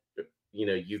at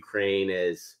Ukraine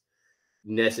as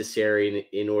necessary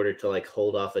in order to like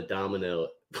hold off a domino.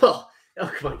 Well,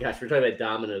 oh my gosh, we're talking about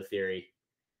domino theory.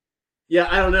 Yeah,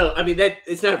 I don't know. I mean, that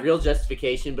it's not real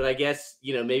justification, but I guess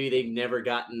maybe they've never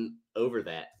gotten over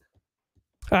that.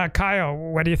 Kyle,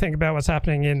 what do you think about what's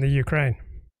happening in the Ukraine?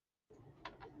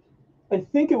 I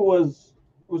think it was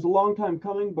a long time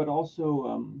coming, but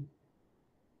also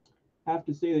have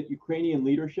to say that Ukrainian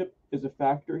leadership is a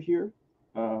factor here.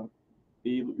 The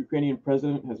Ukrainian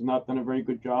president has not done a very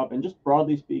good job, and just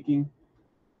broadly speaking,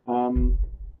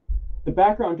 the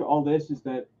background to all this is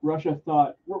that Russia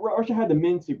had the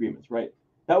Minsk agreements, right?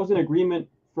 That was an agreement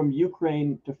from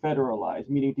Ukraine to federalize,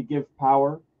 meaning to give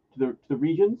power to the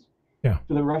regions. Yeah.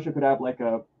 So that Russia could have like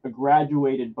a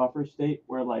graduated buffer state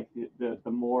where like the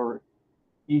more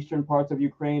eastern parts of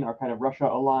Ukraine are kind of Russia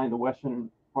aligned, the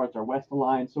western parts are West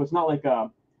aligned. So it's not like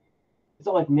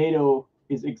NATO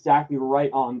is exactly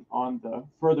right on the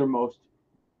furthermost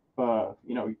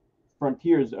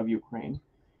frontiers of Ukraine,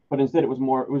 but instead it was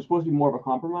supposed to be more of a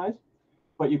compromise.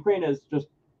 But Ukraine has just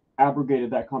abrogated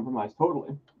that compromise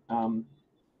totally, and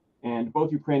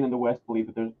both Ukraine and the West believe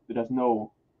that there's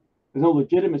no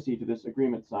legitimacy to this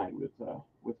agreement signed with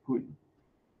Putin.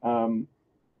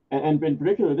 And in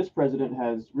particular, this president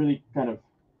has really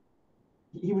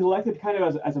he was elected kind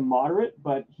of as a moderate,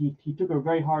 but he took a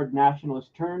very hard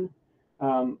nationalist turn,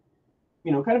 kind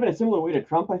of in a similar way to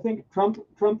Trump. I think Trump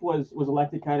was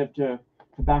elected kind of to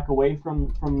back away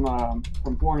from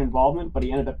foreign involvement, but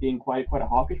he ended up being quite a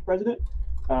hawkish president,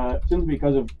 simply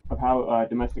because of how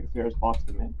domestic affairs boxed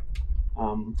him in.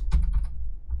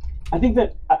 I think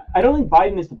that I don't think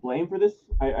Biden is to blame for this.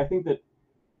 I think that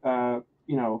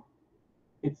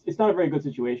it's not a very good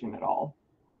situation at all.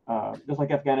 Just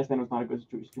like Afghanistan was not a good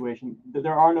situation,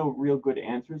 there are no real good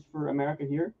answers for America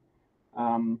here.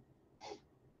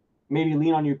 Maybe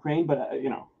lean on Ukraine, but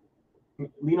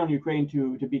lean on Ukraine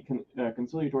to be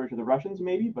conciliatory to the Russians,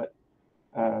 maybe, but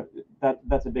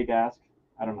that's a big ask.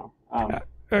 I don't know.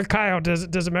 Kyle,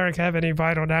 does America have any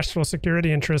vital national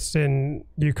security interests in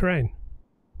Ukraine?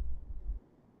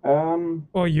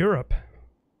 Or Europe?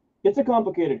 It's a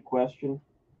complicated question.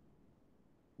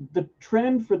 The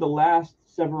trend for the last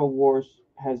several wars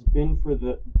has been for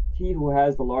he who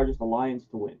has the largest alliance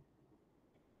to win.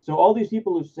 So all these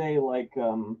people who say like,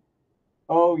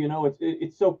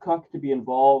 it's so cucked to be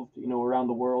involved, around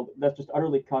the world. That's just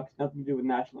utterly cucked, nothing to do with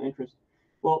national interest.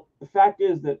 Well, the fact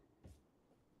is that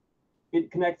it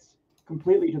connects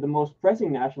completely to the most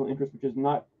pressing national interest, which is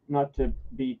not to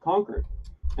be conquered.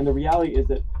 And the reality is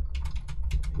that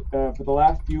for the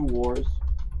last few wars,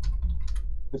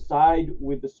 the side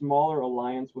with the smaller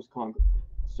alliance was conquered.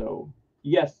 So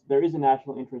yes, there is a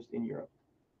national interest in Europe,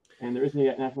 and there is a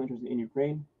national interest in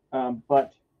Ukraine.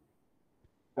 But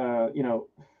in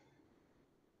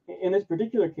this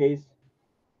particular case,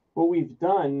 what we've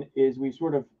done is we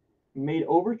sort of made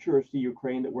overtures to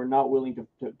Ukraine that we're not willing to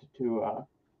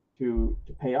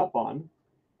pay up on,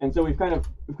 and so we've kind of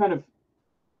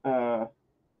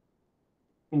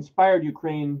inspired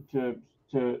Ukraine to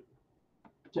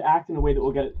to act in a way that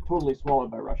will get it totally swallowed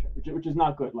by Russia, which is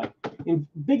not good. Like,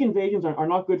 big invasions are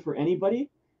not good for anybody.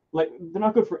 Like, they're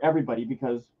not good for everybody,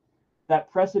 because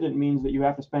that precedent means that you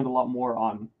have to spend a lot more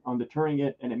on deterring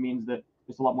it, and it means that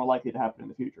it's a lot more likely to happen in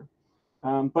the future.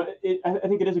 But I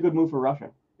think it is a good move for Russia.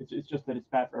 It's just that it's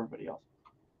bad for everybody else.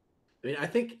 I mean, I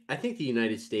think the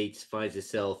United States finds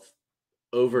itself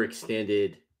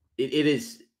overextended. It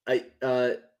is,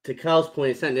 to Kyle's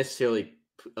point, it's not necessarily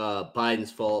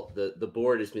Biden's fault. The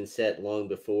board has been set long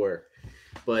before,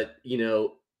 but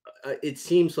it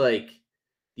seems like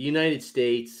the United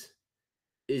States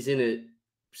is in a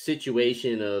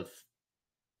situation of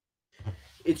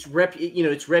its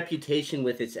reputation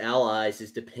with its allies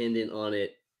is dependent on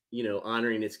it,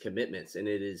 honoring its commitments, and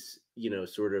it is,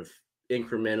 sort of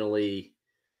incrementally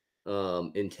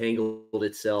entangled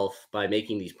itself by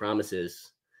making these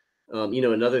promises.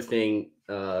 Another thing,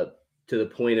 to the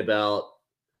point about,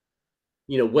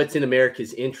 what's in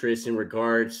America's interest in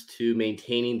regards to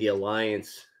maintaining the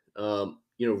alliance.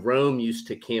 Rome used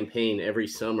to campaign every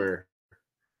summer,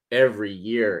 every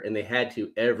year, and they had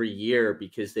to every year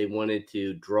because they wanted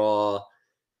to draw,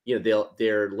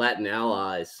 their Latin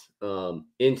allies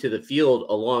into the field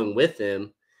along with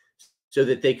them, so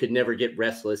that they could never get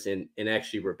restless and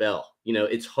actually rebel.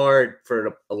 It's hard for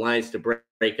an alliance to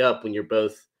break up when you're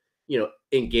both,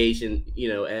 engaged in,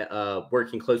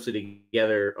 working closely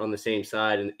together on the same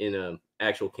side in an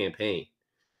actual campaign.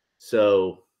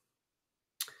 So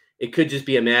it could just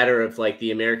be a matter of, like,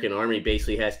 the American army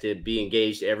basically has to be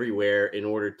engaged everywhere in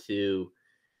order to,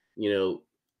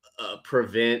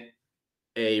 prevent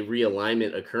a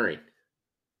realignment occurring.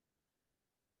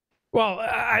 Well,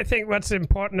 I think most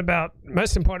important about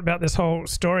this whole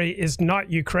story is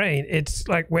not Ukraine. It's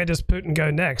like, where does Putin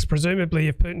go next? Presumably,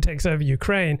 if Putin takes over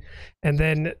Ukraine and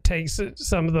then takes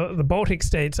some of the Baltic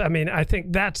states, I mean, I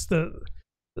think that's the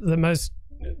thing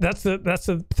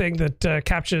that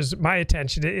captures my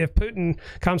attention. If Putin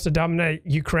comes to dominate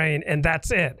Ukraine and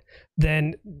that's it,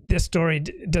 then this story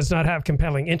does not have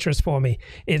compelling interest for me.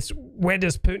 It's, where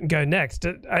does Putin go next?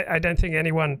 I don't think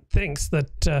anyone thinks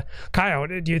that. Kyle,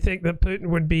 do you think that Putin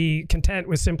would be content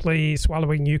with simply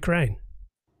swallowing Ukraine?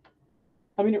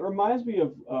 I mean, it reminds me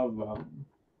of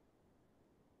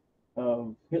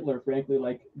Hitler, frankly.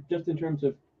 Like, just in terms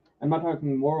of, I'm not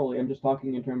talking morally. I'm just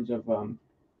talking in terms of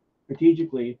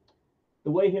strategically.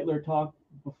 The way Hitler talked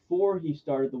before he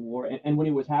started the war, and when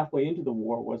he was halfway into the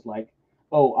war, was like,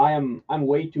 "Oh, I'm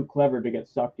way too clever to get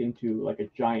sucked into, like, a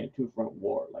giant two-front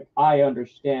war. Like, I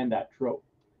understand that trope.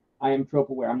 I am trope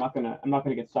aware. I'm not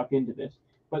gonna get sucked into this."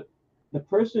 But the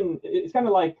person, it's kind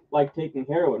of like taking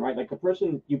heroin, right? Like, the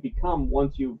person you become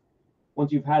once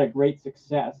you've had a great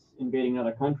success invading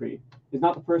another country is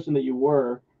not the person that you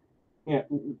were,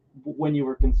 when you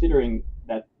were considering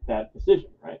that decision,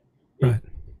 right? Right.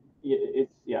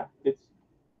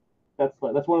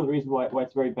 That's one of the reasons why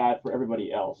it's very bad for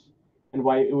everybody else, and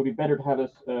why it would be better to have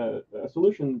a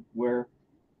solution where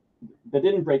that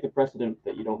didn't break the precedent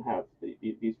that you don't have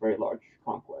these very large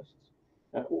conquests.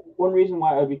 One reason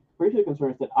why I'd be particularly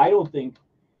concerned is that I don't think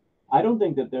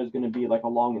that there's going to be, like, a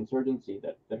long insurgency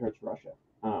that hurts Russia.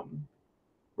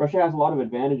 Russia has a lot of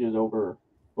advantages over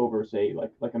say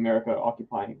like America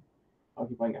occupying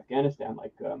Afghanistan.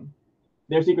 Like,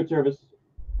 their secret service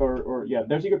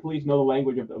their secret police know the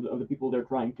language of the people they're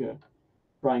trying to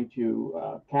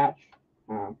catch.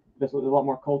 There's a lot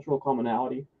more cultural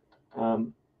commonality.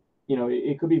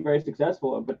 It could be very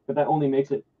successful, but that only makes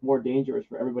it more dangerous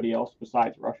for everybody else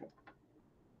besides Russia.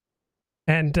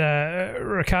 And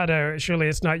Ricardo, surely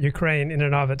it's not Ukraine in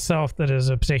and of itself that is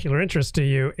of particular interest to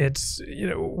you. It's,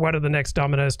 what are the next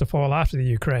dominoes to fall after the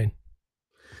Ukraine?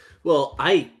 Well,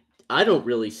 I don't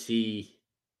really see.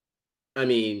 I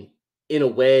mean, in a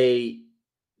way,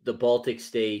 the Baltic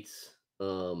states,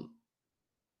 Belarus,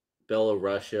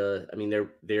 I mean,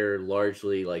 they're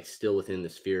largely, like, still within the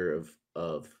sphere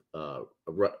of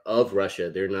Russia.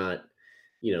 They're not,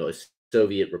 a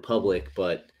Soviet republic,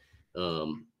 but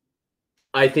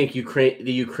I think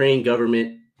the Ukraine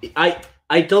government,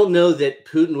 I don't know that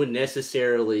Putin would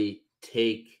necessarily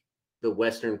take the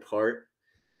western part.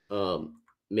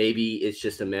 Maybe it's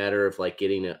just a matter of, like,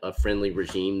 getting a friendly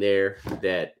regime there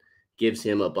that gives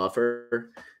him a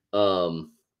buffer,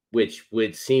 which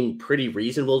would seem pretty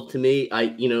reasonable to me.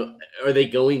 Are they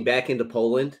going back into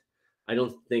Poland? I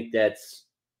don't think that's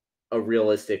a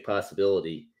realistic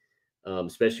possibility,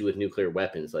 especially with nuclear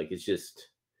weapons. Like, it's just,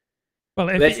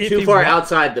 that's too far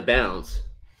outside the bounds.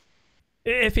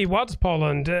 If he wants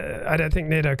Poland, I don't think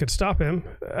NATO could stop him.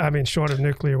 I mean, short of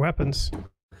nuclear weapons.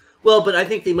 Well, but I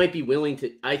think they might be willing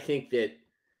to. I think that,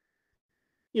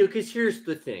 because here's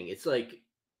the thing. It's like,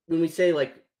 when we say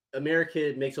like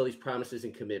America makes all these promises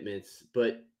and commitments,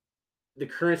 but the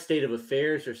current state of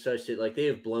affairs are such that like they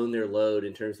have blown their load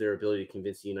in terms of their ability to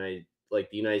convince the United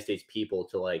States people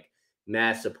to like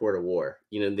mass support a war.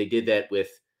 They did that with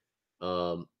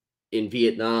in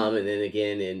Vietnam and then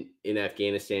again in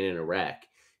Afghanistan and Iraq.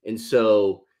 And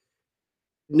so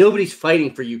nobody's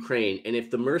fighting for Ukraine. And if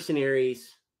the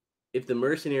mercenaries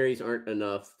aren't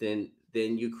enough, then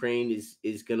Ukraine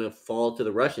is going to fall to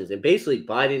the Russians. And basically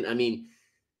Biden, I mean,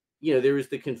 there was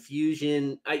the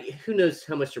confusion. Who knows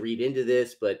how much to read into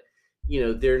this, but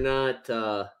they're not,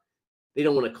 they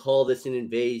don't want to call this an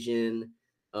invasion,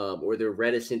 or they're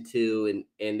reticent to,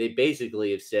 and they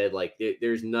basically have said like,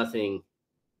 there's nothing,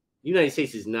 the United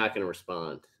States is not going to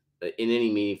respond in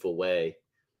any meaningful way.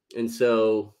 And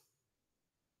so,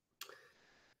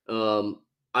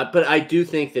 but I do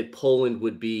think that Poland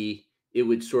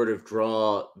would sort of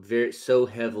draw so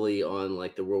heavily on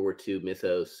like the World War II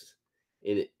mythos,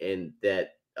 and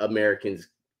that Americans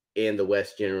and the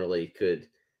West generally could,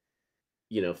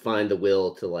 find the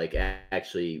will to like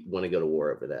actually want to go to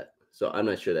war over that. So I'm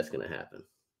not sure that's going to happen.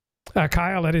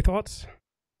 Kyle, any thoughts?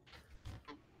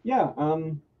 Yeah,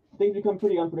 things become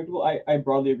pretty unpredictable. I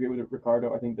broadly agree with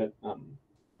Ricardo. I think that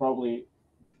probably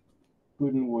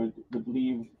Putin would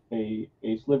leave a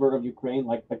sliver of Ukraine,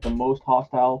 like the most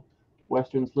hostile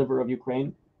Western sliver of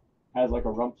Ukraine, as like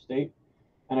a rump state.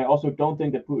 And I also don't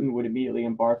think that Putin would immediately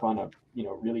embark on a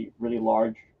really really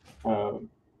large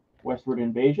westward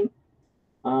invasion.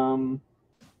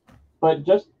 But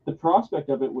just the prospect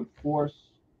of it would force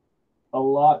a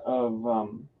lot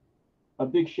of a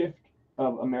big shift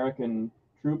of American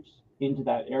troops into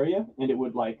that area, and it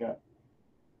would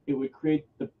it would create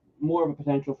more of a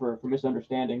potential for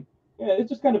misunderstanding. Yeah, it's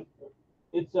just kind of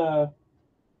it's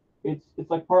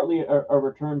like partly a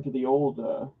return to the old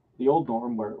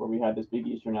norm where we had this big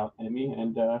Eastern enemy,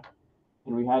 and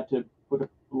we had to put a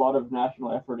lot of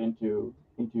national effort into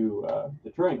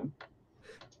deterring them.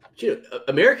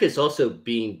 America is also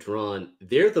being drawn.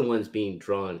 They're the ones being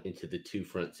drawn into the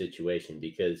two-front situation,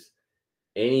 because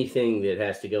anything that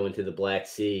has to go into the Black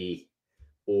Sea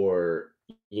or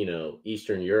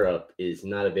Eastern Europe is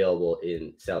not available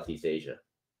in Southeast Asia.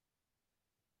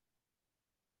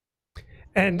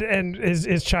 And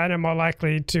is China more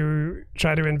likely to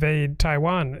try to invade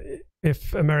Taiwan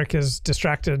if America's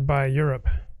distracted by Europe?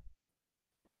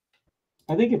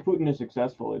 I think if Putin is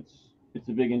successful, it's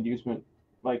a big inducement.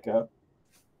 Like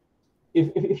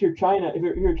if you're China, if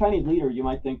you're a Chinese leader, you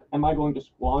might think, am I going to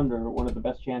squander one of the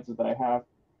best chances that I have,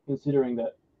 considering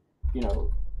that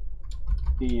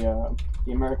the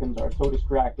Americans are so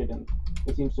distracted and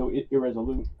they seem so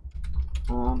irresolute.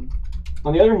 On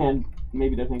the other hand,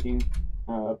 maybe they're thinking,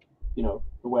 the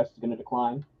West is going to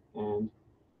decline and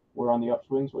we're on the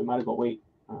upswing, so we might as well wait.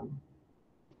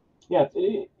 Yeah,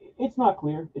 it's not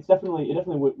clear. It definitely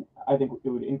would. I think it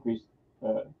would increase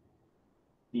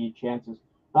the chances,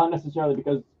 not necessarily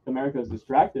because America is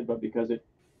distracted, but because it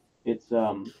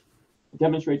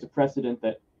demonstrates a precedent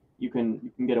that you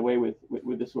can get away with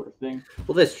this sort of thing.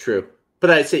 Well, that's true,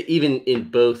 but I'd say even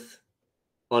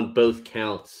on both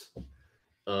counts,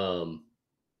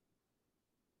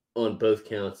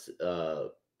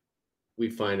 we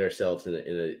find ourselves in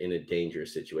a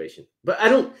dangerous situation. But I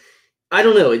don't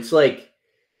know. It's like,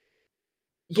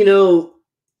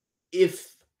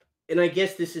 and I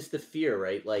guess this is the fear,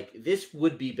 right? Like, this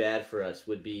would be bad for us,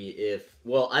 would be if,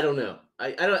 well, I don't know.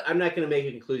 I'm not going to make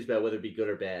a conclusion about whether it be good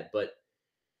or bad, but,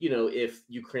 if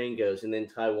Ukraine goes and then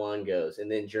Taiwan goes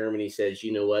and then Germany says,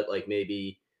 you know what, like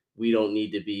maybe we don't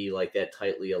need to be like that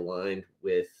tightly aligned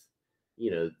with,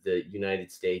 the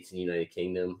United States and United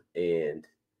Kingdom, and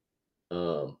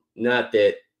not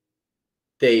that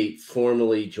they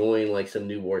formally join like some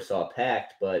new Warsaw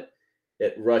Pact, but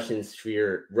that Russian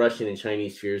and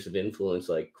Chinese spheres of influence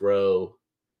like grow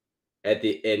at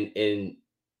the and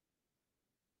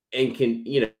can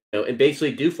and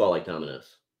basically do fall like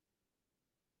dominoes.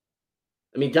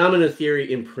 I mean, domino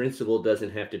theory in principle doesn't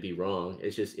have to be wrong.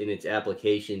 It's just in its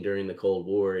application during the Cold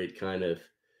War, it kind of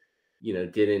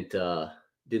didn't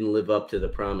live up to the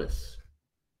promise.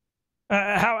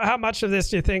 How much of this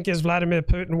do you think is Vladimir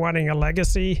Putin wanting a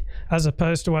legacy as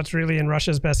opposed to what's really in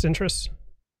Russia's best interests?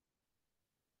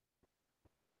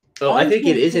 Oh, I think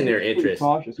it is in their interest.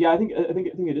 Cautious. Yeah, I think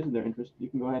it is in their interest. You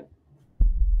can go ahead.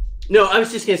 No, I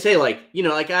was just gonna say, like,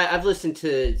 I've listened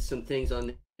to some things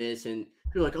on this, and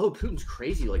people are like, "Oh, Putin's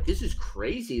crazy! Like, this is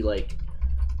crazy! Like,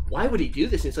 why would he do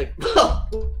this?" And it's like, well,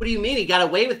 what do you mean he got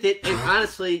away with it? And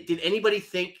honestly, did anybody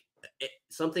think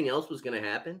something else was going to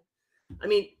happen? I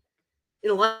mean,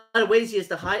 in a lot of ways, he has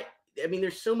the I mean,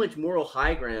 there's so much moral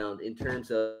high ground in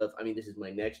terms of, I mean, this is my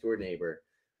next door neighbor.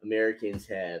 Americans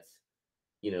have,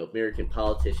 American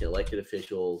politicians, elected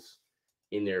officials,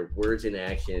 in their words and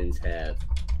actions have,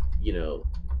 you know,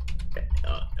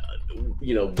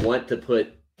 want to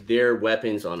put their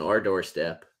weapons on our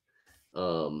doorstep.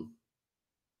 And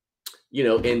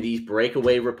these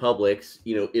breakaway republics,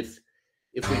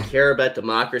 if we care about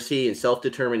democracy and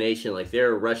self-determination, like there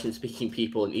are Russian-speaking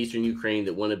people in Eastern Ukraine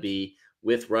that want to be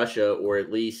with Russia, or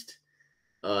at least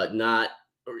not,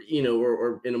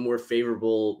 or in a more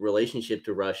favorable relationship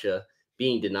to Russia,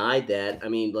 being denied that. I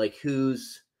mean, like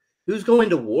who's going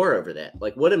to war over that?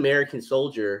 Like what American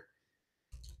soldier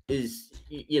is,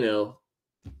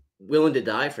 willing to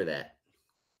die for that?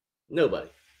 Nobody.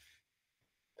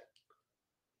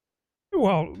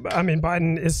 Well, I mean,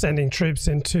 Biden is sending troops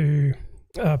into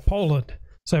Poland.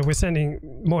 So we're sending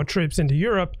more troops into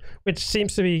Europe, which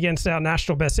seems to be against our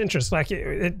national best interest. Like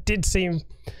it did seem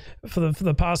for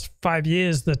the past 5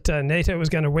 years that NATO was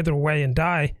going to wither away and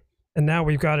die. And now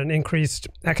we've got an increased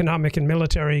economic and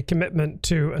military commitment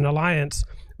to an alliance,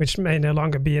 which may no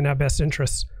longer be in our best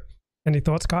interests. Any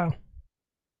thoughts, Kyle?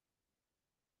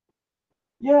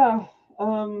 Yeah.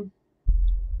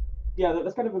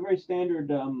 That's kind of a very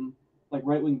standard like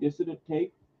right-wing dissident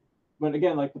take. But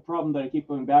again, like the problem that I keep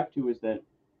going back to is that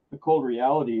the cold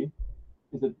reality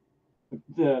is that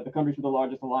the countries with the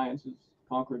largest alliances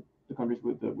conquered the countries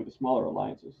with the smaller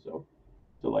alliances. So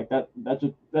like that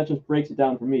just breaks it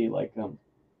down for me. Like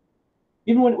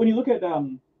even when you look at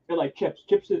like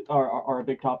chips are a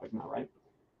big topic now, right?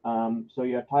 So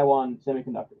you have Taiwan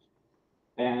Semiconductors,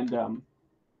 and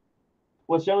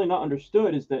what's generally not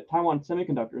understood is that Taiwan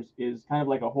Semiconductors is kind of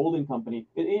like a holding company.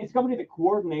 It's a company that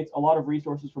coordinates a lot of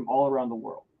resources from all around the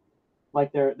world.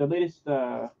 Like their latest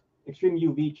extreme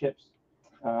UV chips,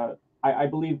 I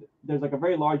believe there's like a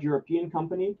very large European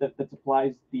company that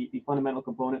supplies the fundamental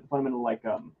component, the fundamental like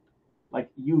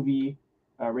UV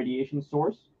radiation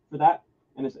source for that,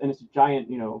 and it's a giant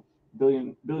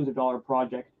billions of dollar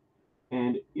project,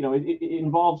 and it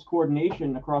involves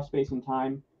coordination across space and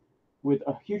time with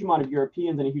a huge amount of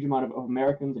Europeans and a huge amount of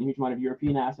Americans and a huge amount of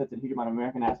European assets and a huge amount of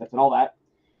American assets and all that.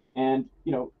 And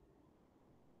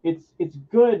it's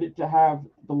good to have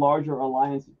the larger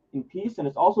alliance in peace, and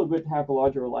it's also good to have the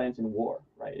larger alliance in war,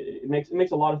 right? It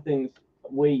makes a lot of things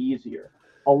way easier.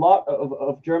 A lot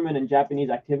of German and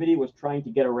Japanese activity was trying to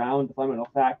get around the fundamental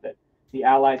fact that the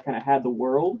Allies kind of had the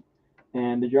world,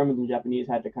 and the Germans and Japanese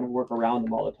had to kind of work around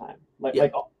them all the time.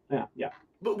 Yeah.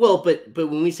 But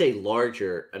when we say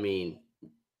larger, I mean,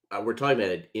 we're talking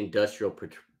about industrial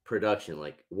production,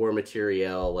 like war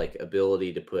material, like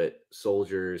ability to put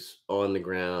soldiers on the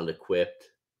ground equipped.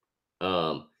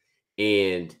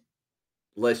 And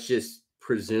let's just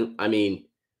presume, I mean,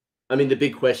 the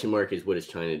big question mark is, what does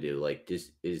China do? Like,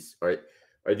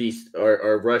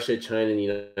 are Russia, China, and the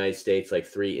United States like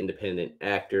three independent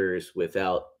actors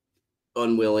without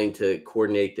unwilling to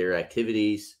coordinate their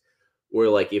activities? Or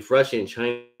like if Russia and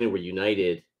China were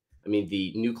united, I mean,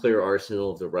 the nuclear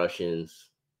arsenal of the Russians,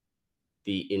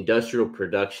 the industrial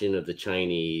production of the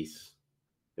Chinese.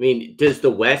 I mean, is the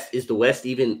West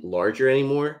even larger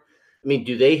anymore? I mean,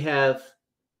 do they have?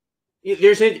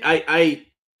 I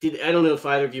don't know if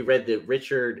either of you read the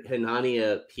Richard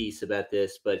Hanania piece about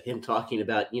this, but him talking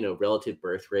about relative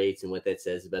birth rates and what that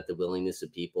says about the willingness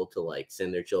of people to like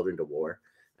send their children to war.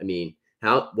 I mean,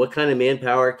 what kind of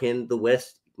manpower can the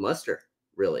West muster,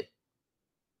 really?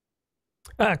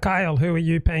 Kyle, who are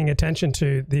you paying attention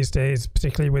to these days,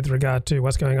 particularly with regard to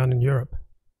what's going on in Europe?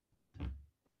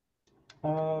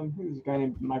 Who's a guy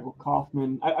named Michael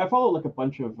Kaufman. I follow like a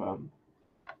bunch of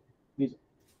these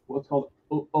what's called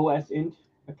OSINT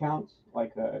accounts.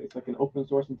 Like it's like an open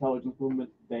source intelligence movement.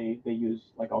 They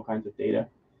use like all kinds of data,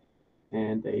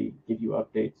 and they give you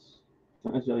updates. It's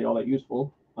not necessarily all that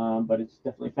useful, but it's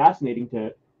definitely fascinating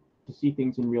to see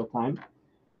things in real time.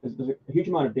 There's a huge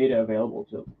amount of data available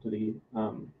to the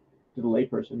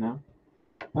layperson now.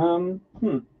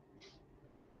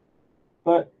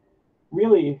 But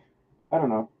really, I don't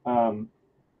know.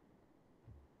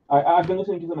 I've been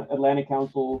listening to some Atlantic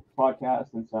Council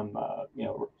podcasts and some a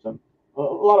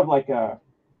lot of like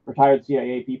retired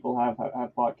CIA people have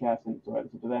podcasts, and so I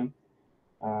listen to them.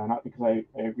 Not because I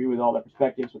agree with all their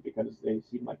perspectives, but because they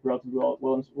seem like relatively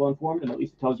well informed, and at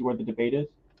least it tells you where the debate is.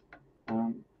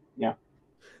 Yeah.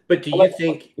 But do you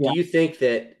think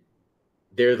that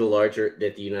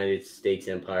that the United States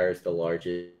empire is the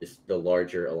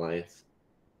larger alliance?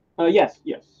 Yes.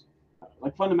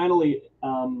 Like fundamentally,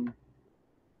 the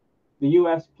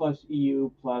U.S. plus EU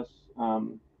plus I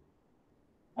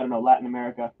don't know, Latin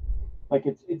America, like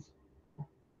it's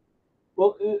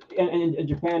Well, and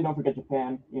Japan, don't forget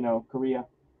Japan, you know, Korea.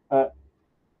 The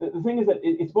thing is that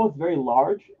it's both very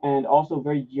large and also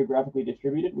very geographically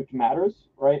distributed, which matters,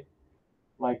 right?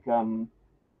 Like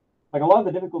like a lot of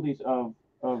the difficulties of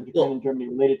Japan and Germany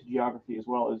related to geography as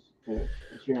well as to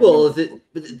sharing. Well,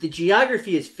 the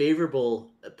geography is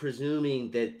favorable, presuming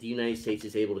that the United States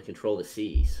is able to control the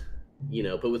seas. You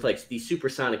know, but with like these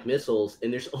supersonic missiles,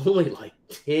 and there's only like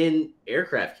 10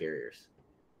 aircraft carriers.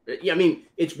 Yeah, I mean,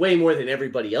 it's way more than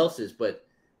everybody else's, but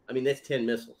I mean, that's 10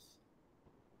 missiles.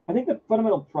 I think the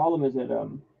fundamental problem is that,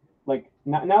 like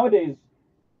nowadays,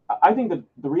 I think that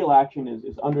the real action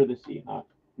is under the sea,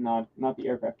 not the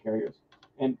aircraft carriers,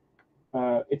 and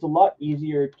it's a lot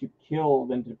easier to kill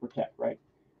than to protect, right?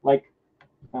 Like,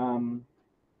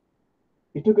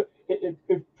 it took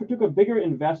a bigger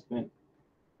investment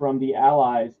from the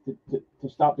Allies to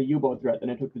stop the U-boat threat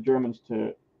than it took the Germans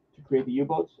to create the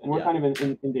U-boats, and we're kind of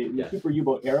in the super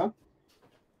U-boat era.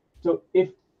 So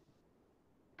if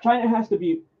China has to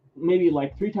be maybe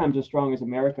like 3 times as strong as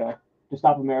America to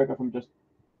stop America from just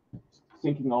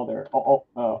sinking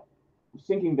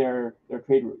sinking their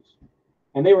trade routes,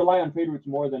 and they rely on trade routes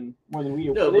more than we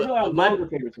do. No, they rely on longer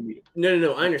trade routes than we do.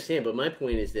 No, I understand, but my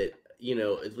point is that, you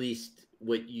know, at least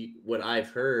what I've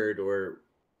heard, or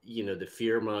you know, the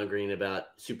fear mongering about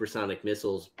supersonic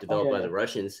missiles developed by the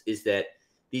Russians, is that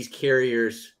these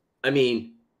carriers, I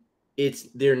mean,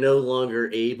 they're no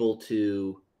longer able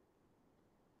to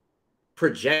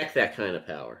project that kind of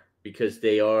power because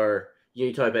they are,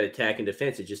 you talk about attack and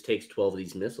defense. It just takes 12 of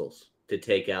these missiles to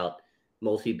take out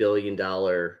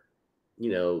multi-billion-dollar,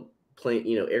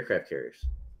 aircraft carriers.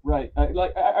 Right.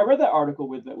 I read that article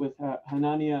with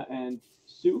Hanania and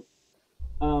Sue.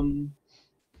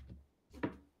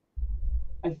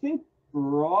 I think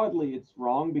broadly it's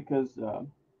wrong because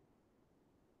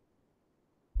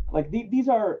these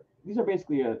are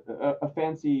basically a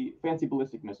fancy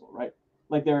ballistic missile, right?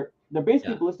 Like they're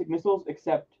basically ballistic missiles,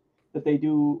 except that they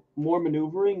do more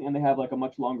maneuvering and they have like a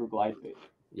much longer glide phase.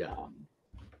 Yeah.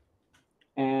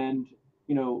 And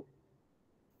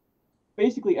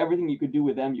basically everything you could do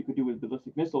with them, you could do with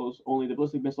ballistic missiles. Only the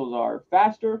ballistic missiles are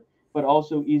faster, but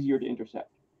also easier to intercept.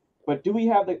 But do we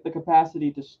have the capacity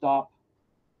to stop,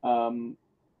 a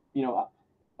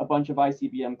bunch of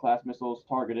ICBM class missiles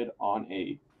targeted on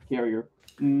a carrier?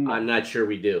 No. I'm not sure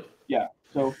we do. Yeah.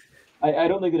 So I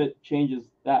don't think that it changes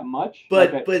that much.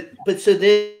 But so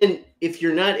then if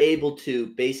you're not able to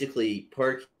basically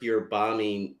park your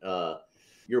bombers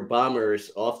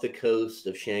off the coast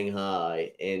of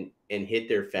Shanghai and hit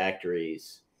their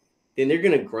factories, then they're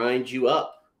going to grind you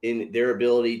up in their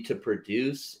ability to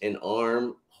produce and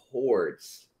arm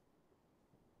hordes.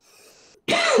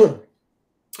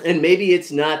 And maybe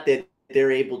it's not that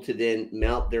they're able to then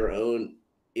mount their own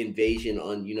invasion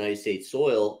on United States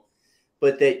soil,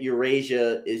 but that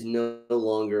Eurasia is no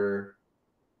longer.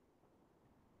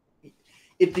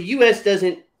 If the U.S.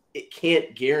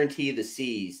 can't guarantee the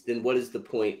seas, then what is the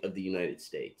point of the United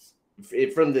States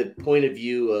from the point of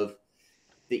view of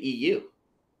the EU?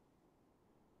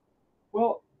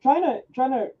 Well, China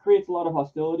creates a lot of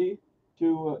hostility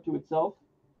to itself.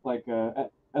 Like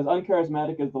as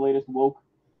uncharismatic as the latest woke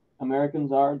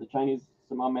Americans are, the Chinese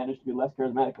somehow managed to be less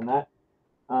charismatic than that.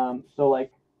 So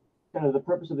like, kind of the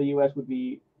purpose of the U.S. would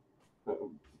be,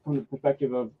 from the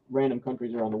perspective of random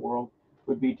countries around the world,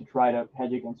 would be to try to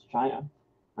hedge against China.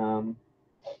 And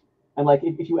like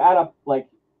if you add up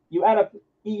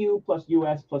EU plus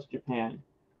US plus Japan,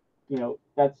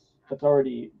 that's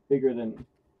already bigger than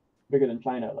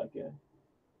China. Like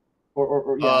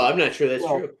I'm not sure that's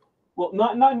true. Well,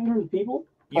 not in terms of people.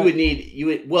 But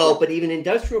even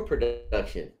industrial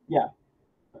production. Yeah,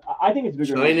 I think it's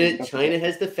bigger. China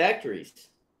has the factories.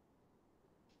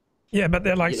 Yeah, but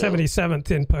they're like 77th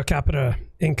in per capita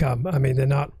income. I mean, they're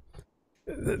not.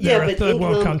 They're a third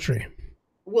world country.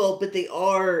 Well, but they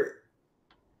are.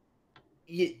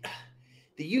 The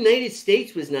United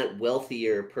States was not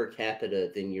wealthier per capita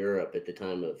than Europe at the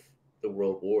time of the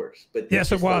World Wars. But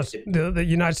yes, it was. The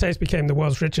United States became the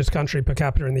world's richest country per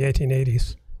capita in the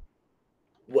 1880s.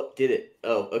 What did it?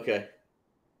 Oh, okay.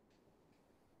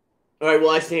 All right.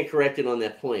 Well, I stand corrected on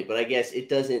that point, but I guess it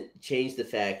doesn't change the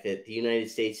fact that the United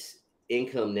States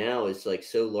income now is like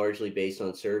so largely based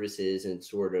on services and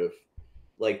sort of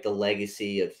like the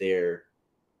legacy of their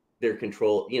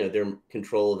control, their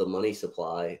control of the money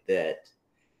supply that,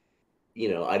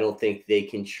 I don't think they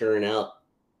can churn out,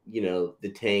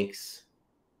 the tanks.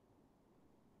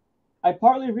 I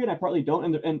partly agree and I partly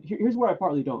don't. And here's where I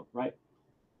partly don't, right?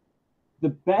 The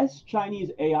best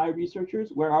Chinese AI researchers,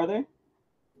 where are they?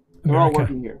 They're all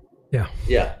working here. Yeah.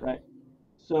 Yeah. Right.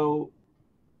 So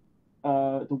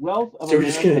the wealth of So we're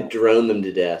just going to drone them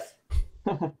to death.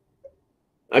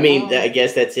 I mean, I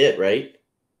guess that's it, right?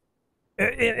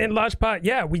 In large part,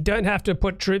 yeah. We don't have to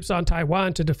put troops on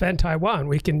Taiwan to defend Taiwan.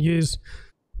 We can use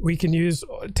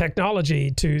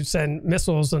technology to send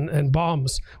missiles and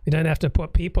bombs. We don't have to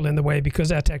put people in the way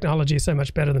because our technology is so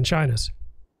much better than China's.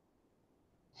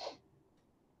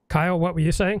 Kyle, what were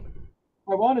you saying?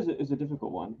 Taiwan is a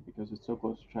difficult one because it's so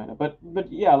close to China. But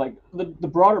yeah, like the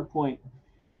broader point,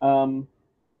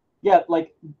 yeah,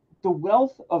 like the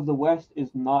wealth of the West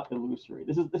is not illusory.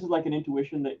 This is like an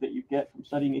intuition that you get from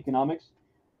studying economics,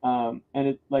 and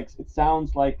it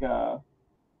sounds like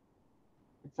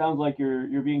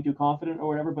you're being too confident or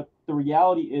whatever. But the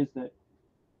reality is that,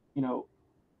 you know,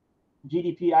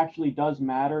 GDP actually does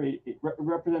matter. It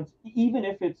represents, even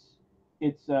if it's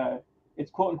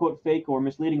quote unquote fake or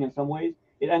misleading in some ways,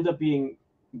 it ends up being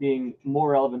more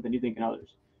relevant than you think in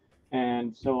others.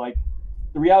 And so, like,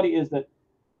 the reality is that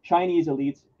Chinese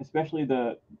elites, especially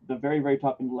the very, very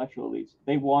top intellectual elites,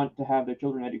 they want to have their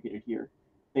children educated here.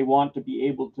 They want to be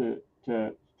able to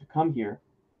come here,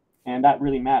 and that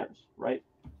really matters, right?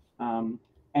 And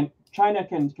China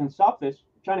can stop this.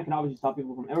 China can obviously stop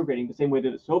people from emigrating the same way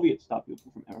that the Soviets stopped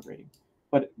people from emigrating.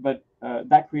 But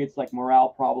that creates like morale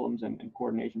problems and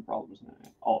coordination problems and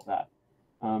all of that.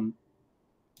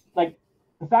 Like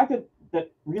the fact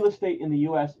that real estate in the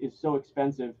U.S. is so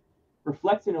expensive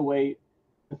reflects in a way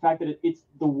the fact that it's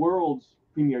the world's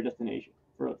premier destination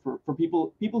for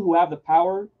people who have the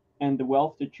power and the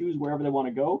wealth to choose wherever they want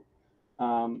to go.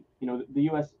 You know, the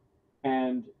U.S.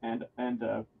 and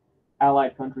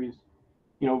allied countries,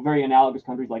 you know, very analogous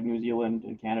countries like New Zealand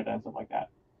and Canada and stuff like that,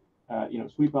 you know,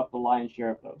 sweep up the lion's share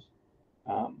of those.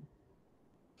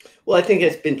 Well, I think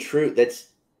it's been true.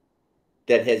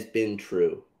 That has been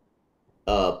true.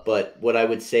 But what I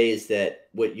would say is that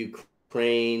what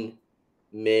Ukraine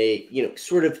may, you know,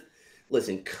 sort of,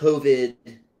 listen, COVID,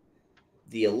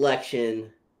 the election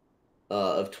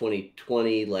of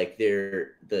 2020, like the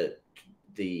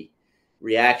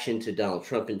reaction to Donald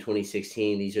Trump in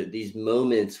 2016, these are these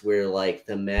moments where like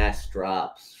the mask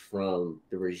drops from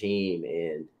the regime,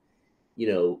 and,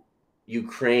 you know,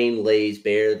 Ukraine lays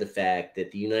bare the fact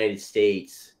that the United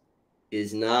States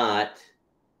is not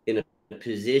in a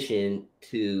position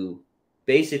to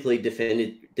basically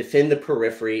defend the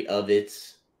periphery of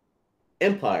its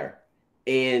empire.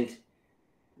 And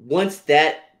once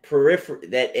that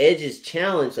edge is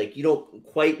challenged, like, you don't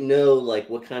quite know like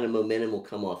what kind of momentum will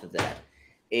come off of that.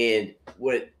 And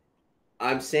what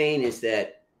I'm saying is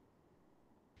that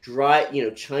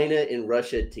China and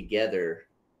Russia together,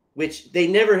 which they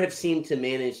never have seemed to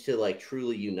manage to like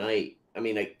truly unite. I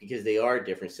mean, like, because they are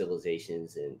different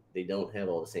civilizations and they don't have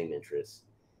all the same interests.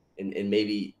 And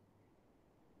maybe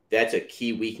that's a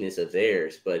key weakness of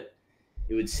theirs. But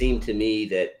it would seem to me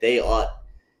that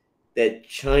that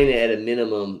China at a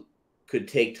minimum could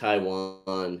take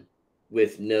Taiwan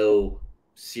with no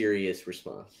serious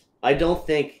response. I don't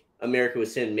think America would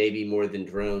send maybe more than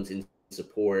drones in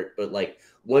support, but like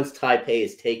once Taipei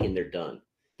is taken, they're done.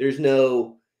 There's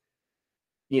no,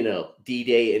 you know,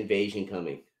 D-Day invasion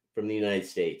coming from the United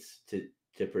States to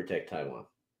protect Taiwan.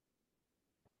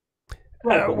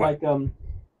 Right, but like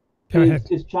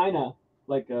is China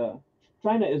like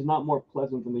China is not more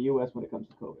pleasant than the U.S. when it comes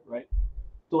to COVID, right?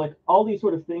 So like all these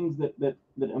sort of things that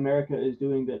America is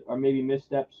doing that are maybe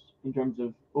missteps in terms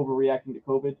of overreacting to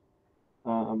COVID,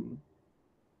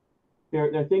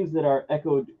 they're things that are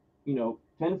echoed, you know,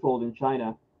 tenfold in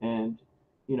China, and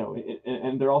you know,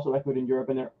 and they're also echoed in Europe,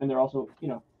 and they're also, you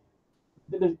know,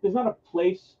 there's not a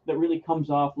place that really comes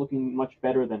off looking much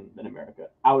better than America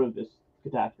out of this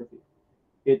catastrophe.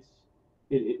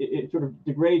 It sort of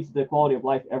degrades the quality of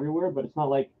life everywhere, but it's not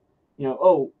like, you know,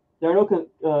 oh, there are no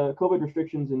COVID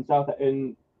restrictions in South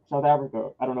Africa.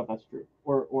 I don't know if that's true,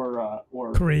 or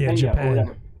Korea, Kenya, Japan, or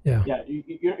whatever. Yeah.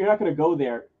 You're not going to go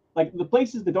there. Like the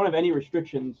places that don't have any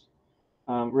restrictions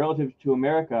relative to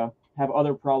America have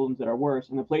other problems that are worse,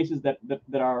 and the places that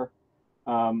are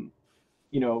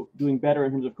you know, doing better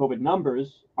in terms of COVID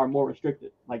numbers are more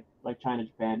restricted, like China,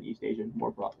 Japan, East Asia,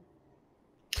 more broadly.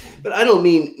 But I don't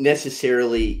mean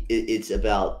necessarily it's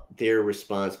about their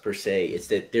response per se. It's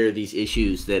that there are these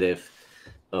issues that have,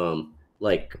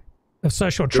 like, of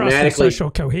social trust and social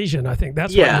cohesion. I think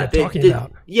that's what you're talking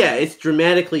about. Yeah, it's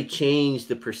dramatically changed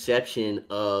the perception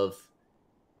of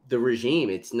the regime.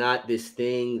 It's not this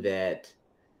thing that,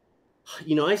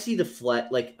 you know, I see the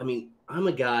flag. Like, I mean, I'm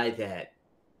a guy that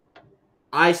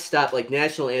I stop, like,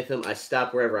 national anthem, I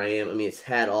stop wherever I am. I mean, it's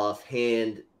hat off,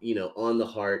 hand, you know, on the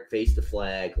heart, face the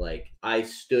flag. Like, I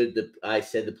said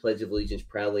the Pledge of Allegiance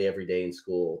proudly every day in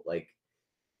school. Like,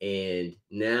 And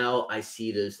now I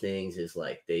see those things as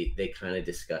like they kind of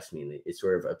disgust me, and it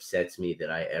sort of upsets me that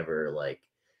I ever like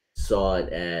saw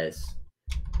it as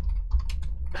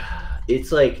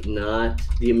it's like not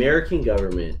the American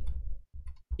government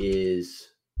is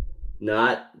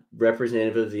not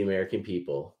representative of the American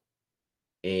people,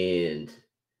 and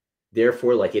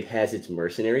therefore like it has its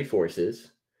mercenary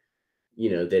forces, you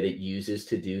know, that it uses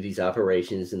to do these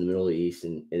operations in the Middle East,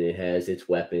 and it has its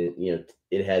weapon, you know,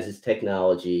 it has its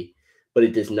technology, but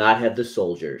it does not have the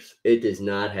soldiers. It does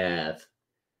not have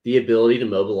the ability to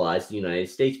mobilize the United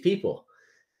States people.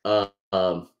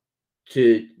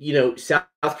 To, you know, South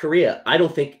Korea, I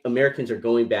don't think Americans are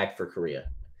going back for Korea.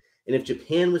 And if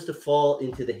Japan was to fall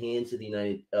into the hands of the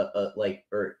United,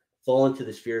 or fall into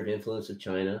the sphere of influence of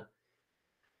China,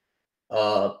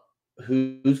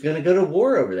 who's going to go to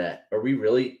war over that? Are we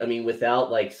really, I mean,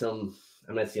 without like some,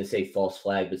 I'm not going to say false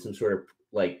flag, but some sort of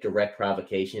like direct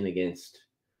provocation against,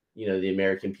 you know, the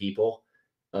American people.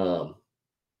 I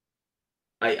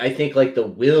think like the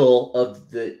will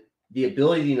of the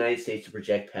ability of the United States to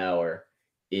project power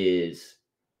is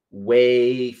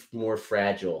way more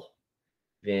fragile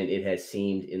than it has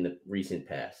seemed in the recent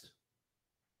past.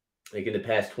 Like in the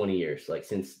past 20 years, like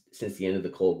since the end of the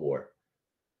Cold War.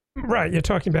 Right, you're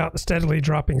talking about the steadily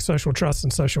dropping social trust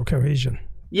and social cohesion.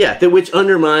 Yeah, which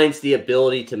undermines the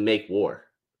ability to make war.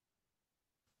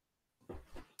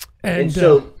 And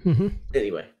so,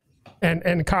 anyway.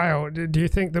 And Kyle, do you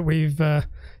think that we've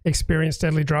experienced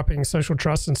steadily dropping social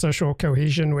trust and social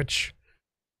cohesion, which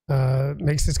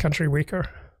makes this country weaker?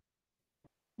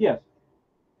 Yes.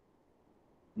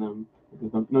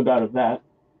 There's no doubt of that.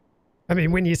 I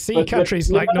mean, when you see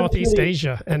countries like Northeast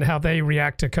Asia and how they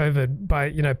react to COVID by,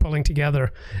 you know, pulling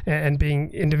together and being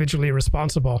individually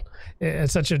responsible,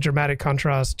 it's such a dramatic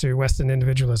contrast to Western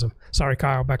individualism. Sorry,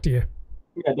 Kyle, back to you.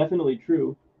 Yeah, definitely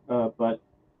true. But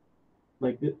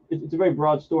like it's a very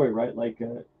broad story, right? Like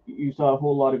you saw a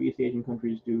whole lot of East Asian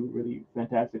countries do really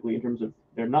fantastically in terms of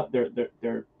their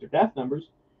death numbers,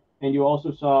 and you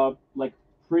also saw like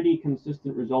pretty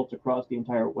consistent results across the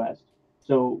entire West.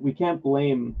 So we can't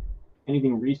blame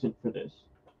anything recent for this.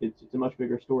 It's a much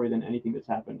bigger story than anything that's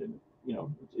happened, and you know,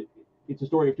 it's a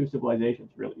story of two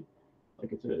civilizations, really.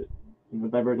 Like it's a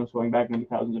divergence going back many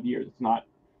thousands of years. It's not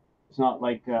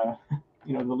like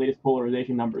you know, the latest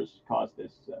polarization numbers caused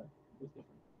this.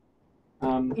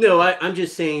 No, I'm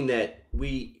just saying that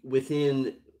we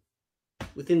within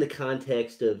the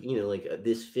context of, you know, like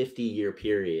this 50-year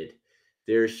period,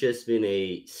 there's just been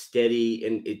a steady,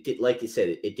 and it did, like you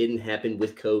said, it didn't happen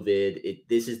with COVID.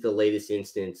 This is the latest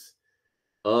instance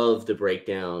of the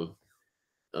breakdown,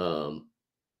 of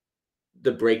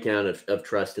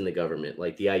trust in the government,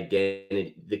 like the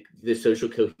identity, the social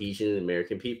cohesion of the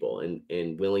American people,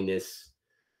 and willingness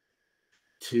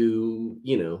to,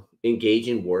 you know, engage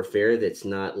in warfare that's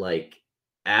not like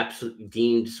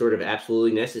deemed sort of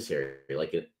absolutely necessary,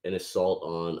 like an assault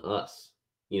on us,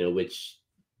 you know, which.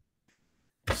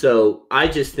 So I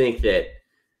think that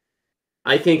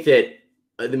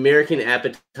the American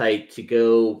appetite to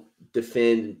go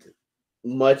defend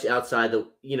much outside the,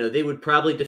 you know, they would probably